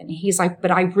have happen. He's like, but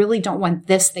I really don't want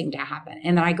this thing to happen.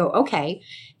 And then I go, okay,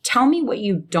 tell me what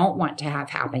you don't want to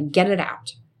have happen. Get it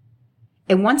out.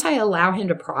 And once I allow him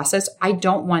to process, I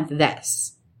don't want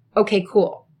this. Okay,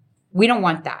 cool. We don't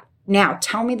want that. Now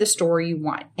tell me the story you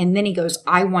want. And then he goes,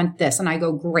 I want this. And I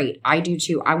go, great. I do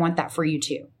too. I want that for you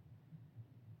too.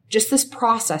 Just this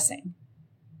processing.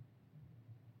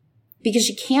 Because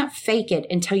you can't fake it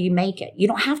until you make it. You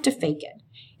don't have to fake it.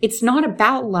 It's not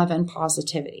about love and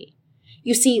positivity.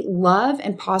 You see, love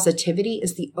and positivity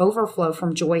is the overflow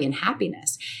from joy and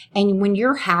happiness. And when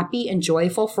you're happy and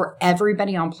joyful for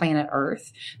everybody on planet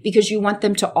Earth, because you want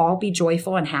them to all be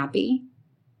joyful and happy,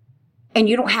 and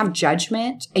you don't have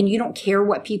judgment, and you don't care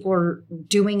what people are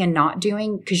doing and not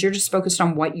doing, because you're just focused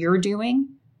on what you're doing.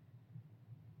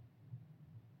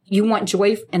 You want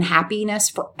joy and happiness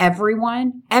for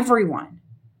everyone.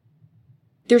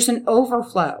 There's an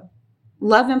overflow.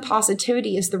 Love and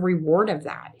positivity is the reward of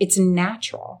that. It's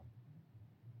natural.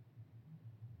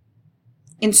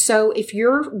 And so if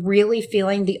you're really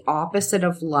feeling the opposite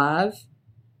of love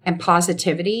and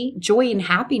positivity, joy and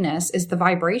happiness is the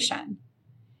vibration.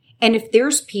 And if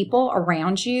there's people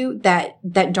around you that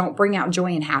don't bring out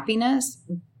joy and happiness,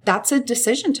 that's a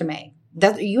decision to make.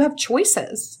 That you have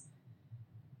choices.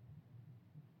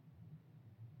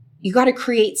 You got to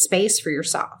create space for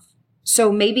yourself.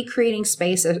 So maybe creating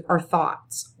space are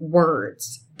thoughts,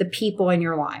 words, the people in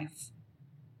your life,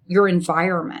 your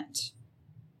environment,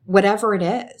 whatever it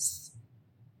is.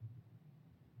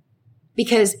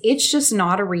 Because it's just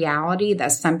not a reality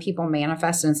that some people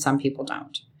manifest and some people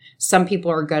don't. Some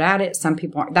people are good at it. Some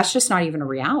people aren't. That's just not even a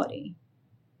reality.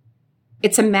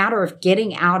 It's a matter of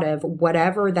getting out of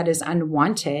whatever that is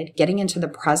unwanted, getting into the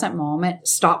present moment,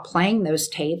 stop playing those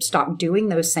tapes, stop doing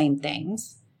those same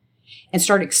things, and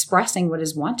start expressing what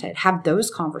is wanted. Have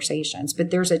those conversations. But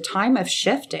there's a time of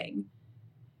shifting.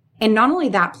 And not only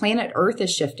that, planet Earth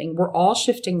is shifting. We're all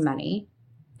shifting money.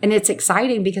 And it's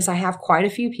exciting because I have quite a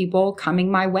few people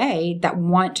coming my way that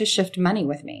want to shift money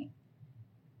with me.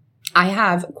 I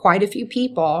have quite a few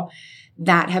people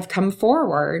that have come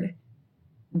forward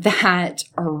that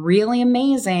are really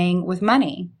amazing with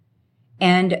money.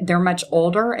 And they're much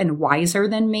older and wiser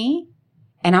than me.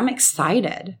 And I'm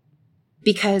excited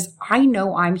because I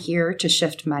know I'm here to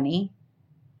shift money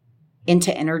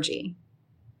into energy.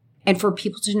 And for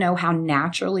people to know how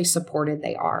naturally supported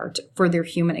they are for their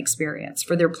human experience,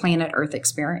 for their planet Earth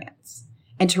experience,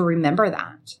 and to remember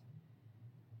that.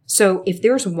 So if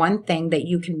there's one thing that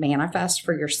you can manifest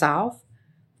for yourself,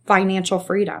 financial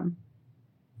freedom.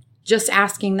 Just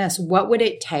asking this, what would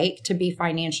it take to be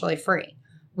financially free?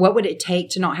 What would it take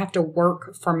to not have to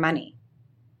work for money?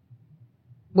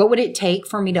 What would it take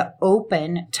for me to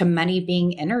open to money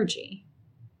being energy?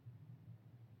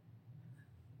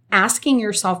 Asking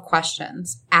yourself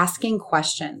questions, asking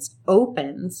questions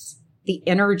opens the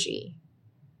energy.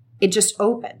 It just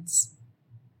opens.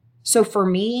 So for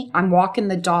me, I'm walking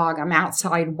the dog, I'm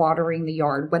outside watering the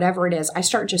yard, whatever it is. I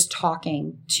start just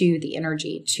talking to the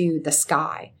energy, to the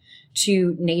sky,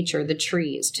 to nature, the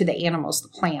trees, to the animals, the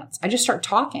plants. I just start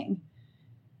talking.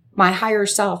 My higher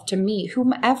self, to me,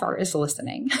 whomever is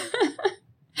listening,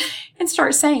 and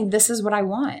start saying, this is what I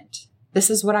want. This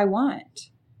is what I want.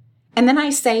 And then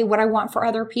I say what I want for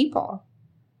other people.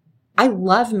 I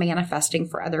love manifesting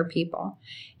for other people.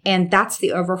 And that's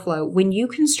the overflow. When you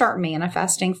can start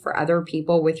manifesting for other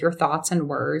people with your thoughts and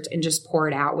words and just pour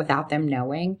it out without them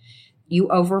knowing, you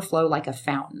overflow like a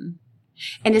fountain.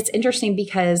 And it's interesting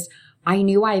because I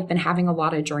knew I've been having a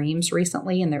lot of dreams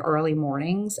recently in the early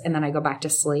mornings, and then I go back to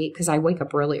sleep because I wake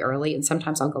up really early, and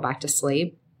sometimes I'll go back to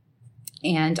sleep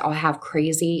and I'll have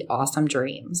crazy, awesome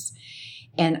dreams.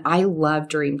 And I love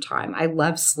dream time. I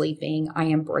love sleeping. I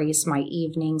embrace my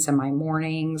evenings and my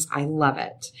mornings. I love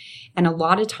it. And a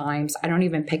lot of times I don't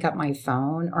even pick up my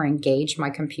phone or engage my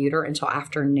computer until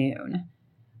afternoon.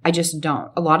 I just don't.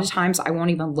 A lot of times I won't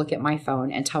even look at my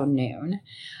phone until noon.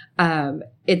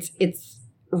 It's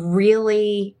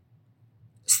really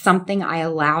something I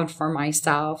allowed for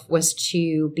myself, was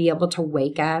to be able to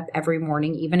wake up every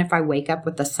morning, even if I wake up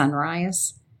with the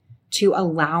sunrise, to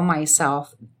allow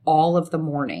myself all of the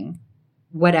morning,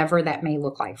 whatever that may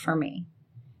look like for me.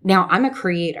 Now, I'm a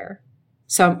creator,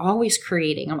 so I'm always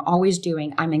creating. I'm always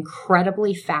doing. I'm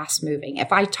incredibly fast moving.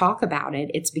 If I talk about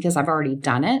it, it's because I've already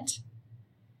done it.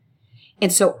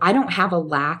 And so I don't have a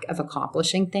lack of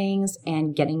accomplishing things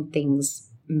and getting things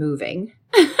moving.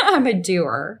 I'm a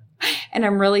doer and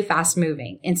I'm really fast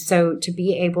moving. And so to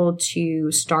be able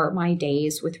to start my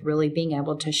days with really being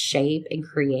able to shape and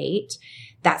create,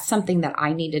 That's something that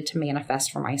I needed to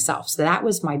manifest for myself. So that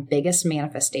was my biggest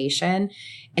manifestation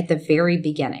at the very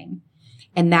beginning.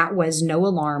 And that was no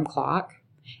alarm clock,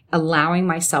 allowing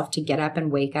myself to get up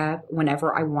and wake up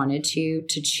whenever I wanted to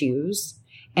choose,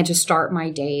 and to start my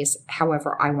days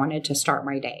however I wanted to start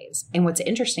my days. And what's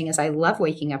interesting is I love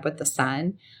waking up with the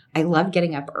sun. I love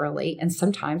getting up early, and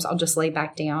sometimes I'll just lay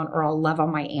back down, or I'll love on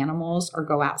my animals or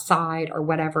go outside or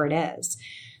whatever it is.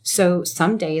 So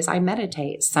some days I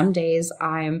meditate. Some days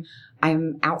I'm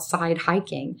outside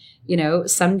hiking.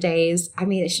 Some days,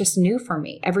 it's just new for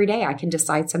me. Every day I can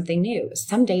decide something new.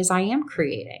 Some days I am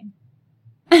creating.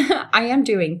 I am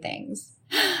doing things.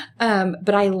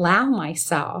 But I allow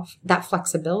myself that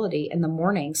flexibility in the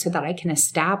morning so that I can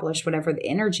establish whatever the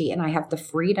energy, and I have the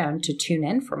freedom to tune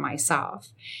in for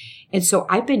myself. And so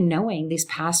I've been knowing these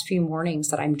past few mornings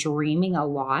that I'm dreaming a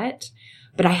lot,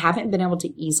 but I haven't been able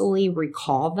to easily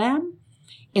recall them.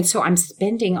 And so I'm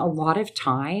spending a lot of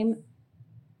time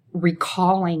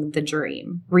recalling the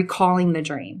dream.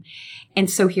 And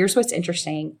so here's what's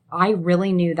interesting. I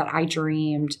really knew that I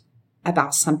dreamed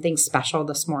about something special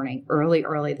this morning,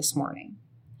 early this morning.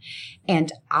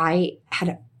 And I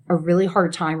had a really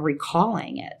hard time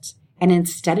recalling it. And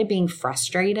instead of being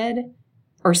frustrated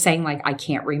or saying like, I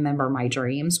can't remember my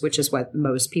dreams, which is what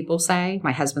most people say.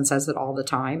 My husband says it all the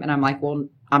time. And I'm like, well,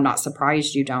 I'm not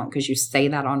surprised you don't, because you say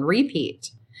that on repeat.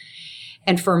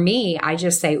 And for me, I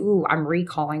just say, ooh, I'm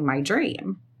recalling my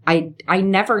dream. I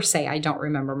never say I don't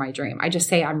remember my dream. I just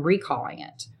say I'm recalling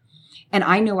it. And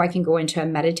I know I can go into a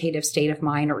meditative state of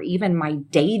mind, or even my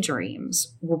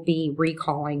daydreams will be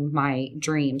recalling my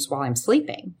dreams while I'm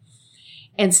sleeping.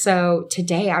 And so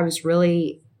today I was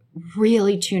really,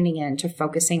 really tuning in to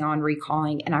focusing on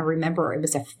recalling. And I remember it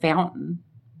was a fountain.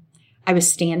 I was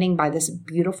standing by this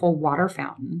beautiful water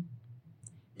fountain,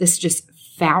 this just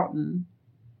fountain.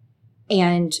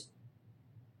 And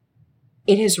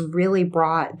it has really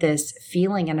brought this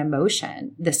feeling and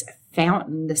emotion, this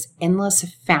fountain, this endless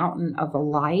fountain of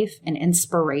life and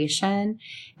inspiration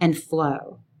and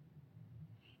flow.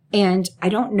 And I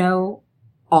don't know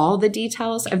all the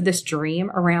details of this dream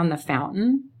around the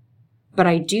fountain, but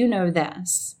I do know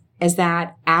this, is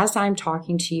that as I'm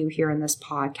talking to you here in this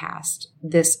podcast,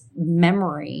 this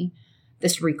memory,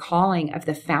 this recalling of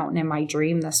the fountain in my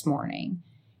dream this morning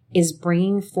is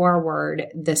bringing forward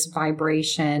this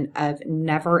vibration of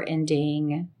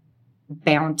never-ending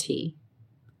bounty,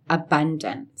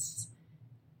 abundance,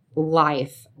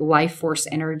 life force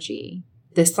energy,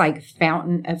 this like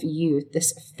fountain of youth,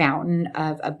 this fountain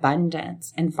of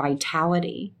abundance and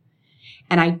vitality.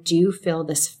 And I do feel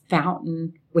this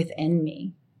fountain within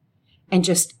me, and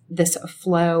just this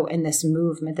flow and this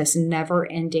movement, this never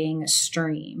ending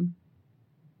stream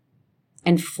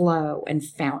and flow and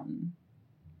fountain.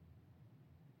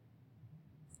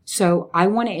 So I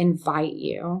want to invite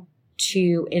you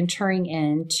to entering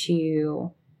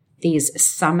into these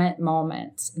summit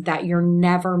moments that you're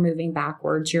never moving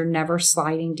backwards. You're never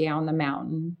sliding down the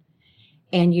mountain,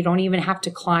 and you don't even have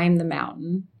to climb the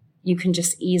mountain. You can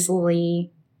just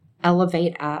easily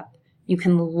elevate up. You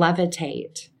can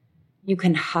levitate. You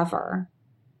can hover.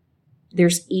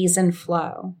 There's ease and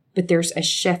flow, but there's a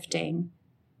shifting.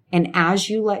 And as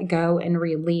you let go and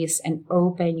release and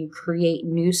open, you create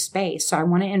new space. So I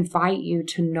want to invite you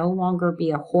to no longer be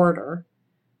a hoarder,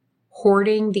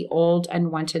 hoarding the old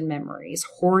unwanted memories,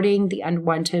 hoarding the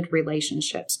unwanted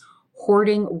relationships,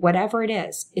 hoarding whatever it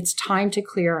is. It's time to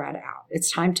clear it out. It's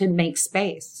time to make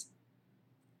space.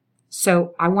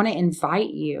 So I want to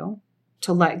invite you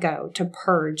to let go, to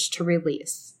purge, to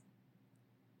release,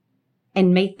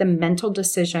 and make the mental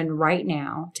decision right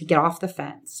now to get off the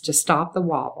fence, to stop the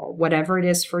wobble, whatever it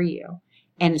is for you,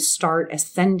 and start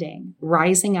ascending,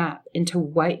 rising up into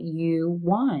what you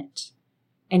want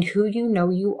and who you know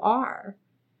you are.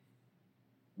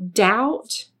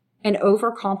 Doubt and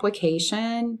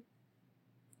overcomplication,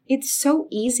 it's so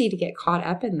easy to get caught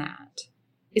up in that.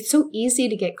 It's so easy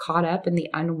to get caught up in the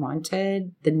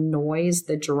unwanted, the noise,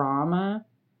 the drama.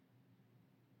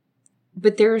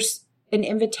 But there's an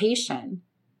invitation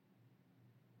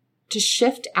to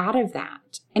shift out of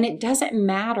that. And it doesn't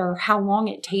matter how long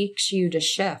it takes you to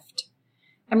shift.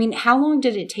 I mean, how long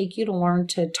did it take you to learn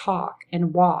to talk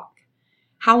and walk?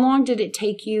 How long did it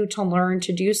take you to learn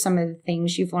to do some of the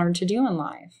things you've learned to do in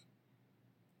life?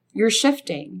 You're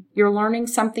shifting. You're learning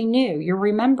something new. You're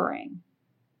remembering.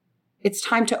 It's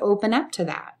time to open up to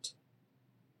that.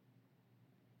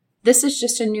 This is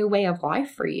just a new way of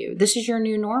life for you. This is your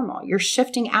new normal. You're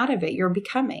shifting out of it. You're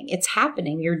becoming. It's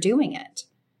happening. You're doing it.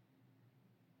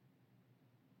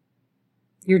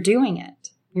 You're doing it.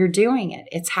 You're doing it.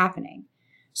 It's happening.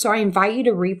 So I invite you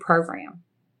to reprogram.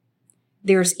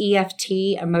 There's EFT,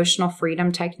 emotional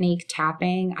freedom technique,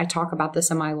 tapping. I talk about this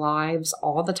in my lives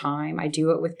all the time. I do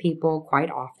it with people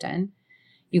quite often.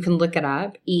 You can look it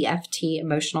up, EFT,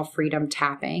 emotional freedom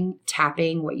tapping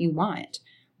what you want.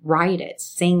 Write it,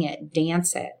 sing it,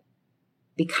 dance it,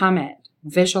 become it,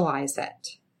 visualize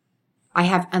it. I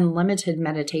have unlimited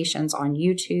meditations on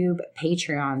YouTube,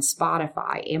 Patreon,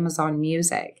 Spotify, Amazon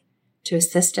Music to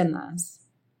assist in this.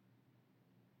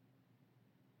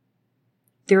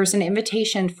 There's an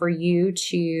invitation for you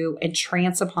to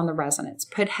entrance upon the resonance.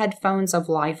 Put headphones of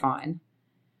life on.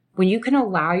 When you can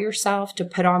allow yourself to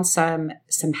put on some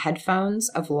headphones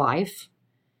of life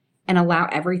and allow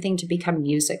everything to become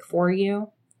music for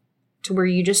you, to where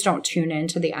you just don't tune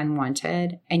into the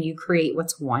unwanted and you create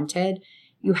what's wanted,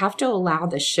 you have to allow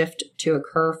the shift to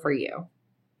occur for you.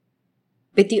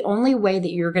 But the only way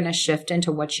that you're going to shift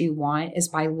into what you want is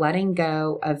by letting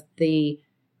go of the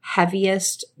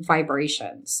heaviest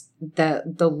vibrations, the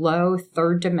low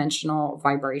third dimensional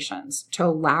vibrations, to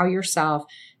allow yourself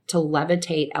to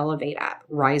levitate, elevate up,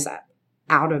 rise up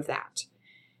out of that.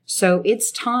 So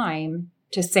it's time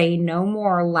to say no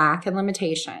more lack and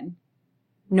limitation,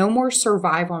 no more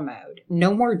survival mode,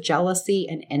 no more jealousy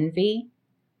and envy,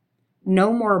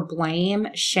 no more blame,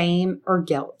 shame, or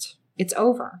guilt. It's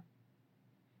over.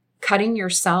 Cutting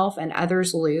yourself and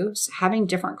others loose, having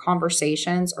different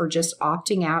conversations, or just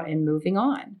opting out and moving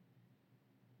on.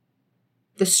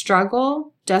 The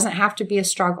struggle doesn't have to be a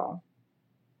struggle.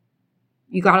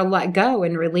 You got to let go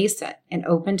and release it and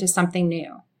open to something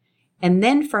new. And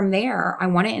then from there, I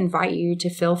want to invite you to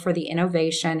feel for the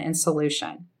innovation and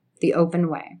solution, the open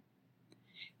way.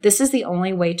 This is the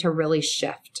only way to really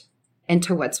shift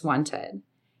into what's wanted.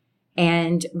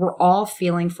 And we're all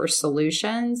feeling for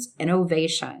solutions,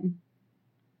 innovation,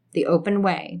 the open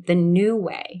way, the new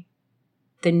way,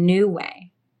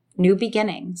 new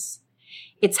beginnings.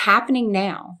 It's happening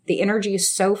now. The energy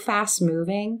is so fast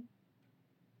moving.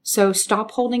 So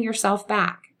stop holding yourself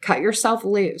back. Cut yourself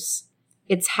loose.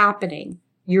 It's happening.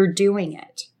 You're doing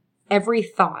it. Every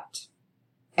thought,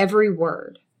 every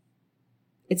word.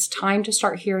 It's time to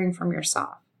start hearing from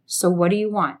yourself. So what do you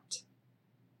want?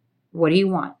 What do you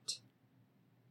want?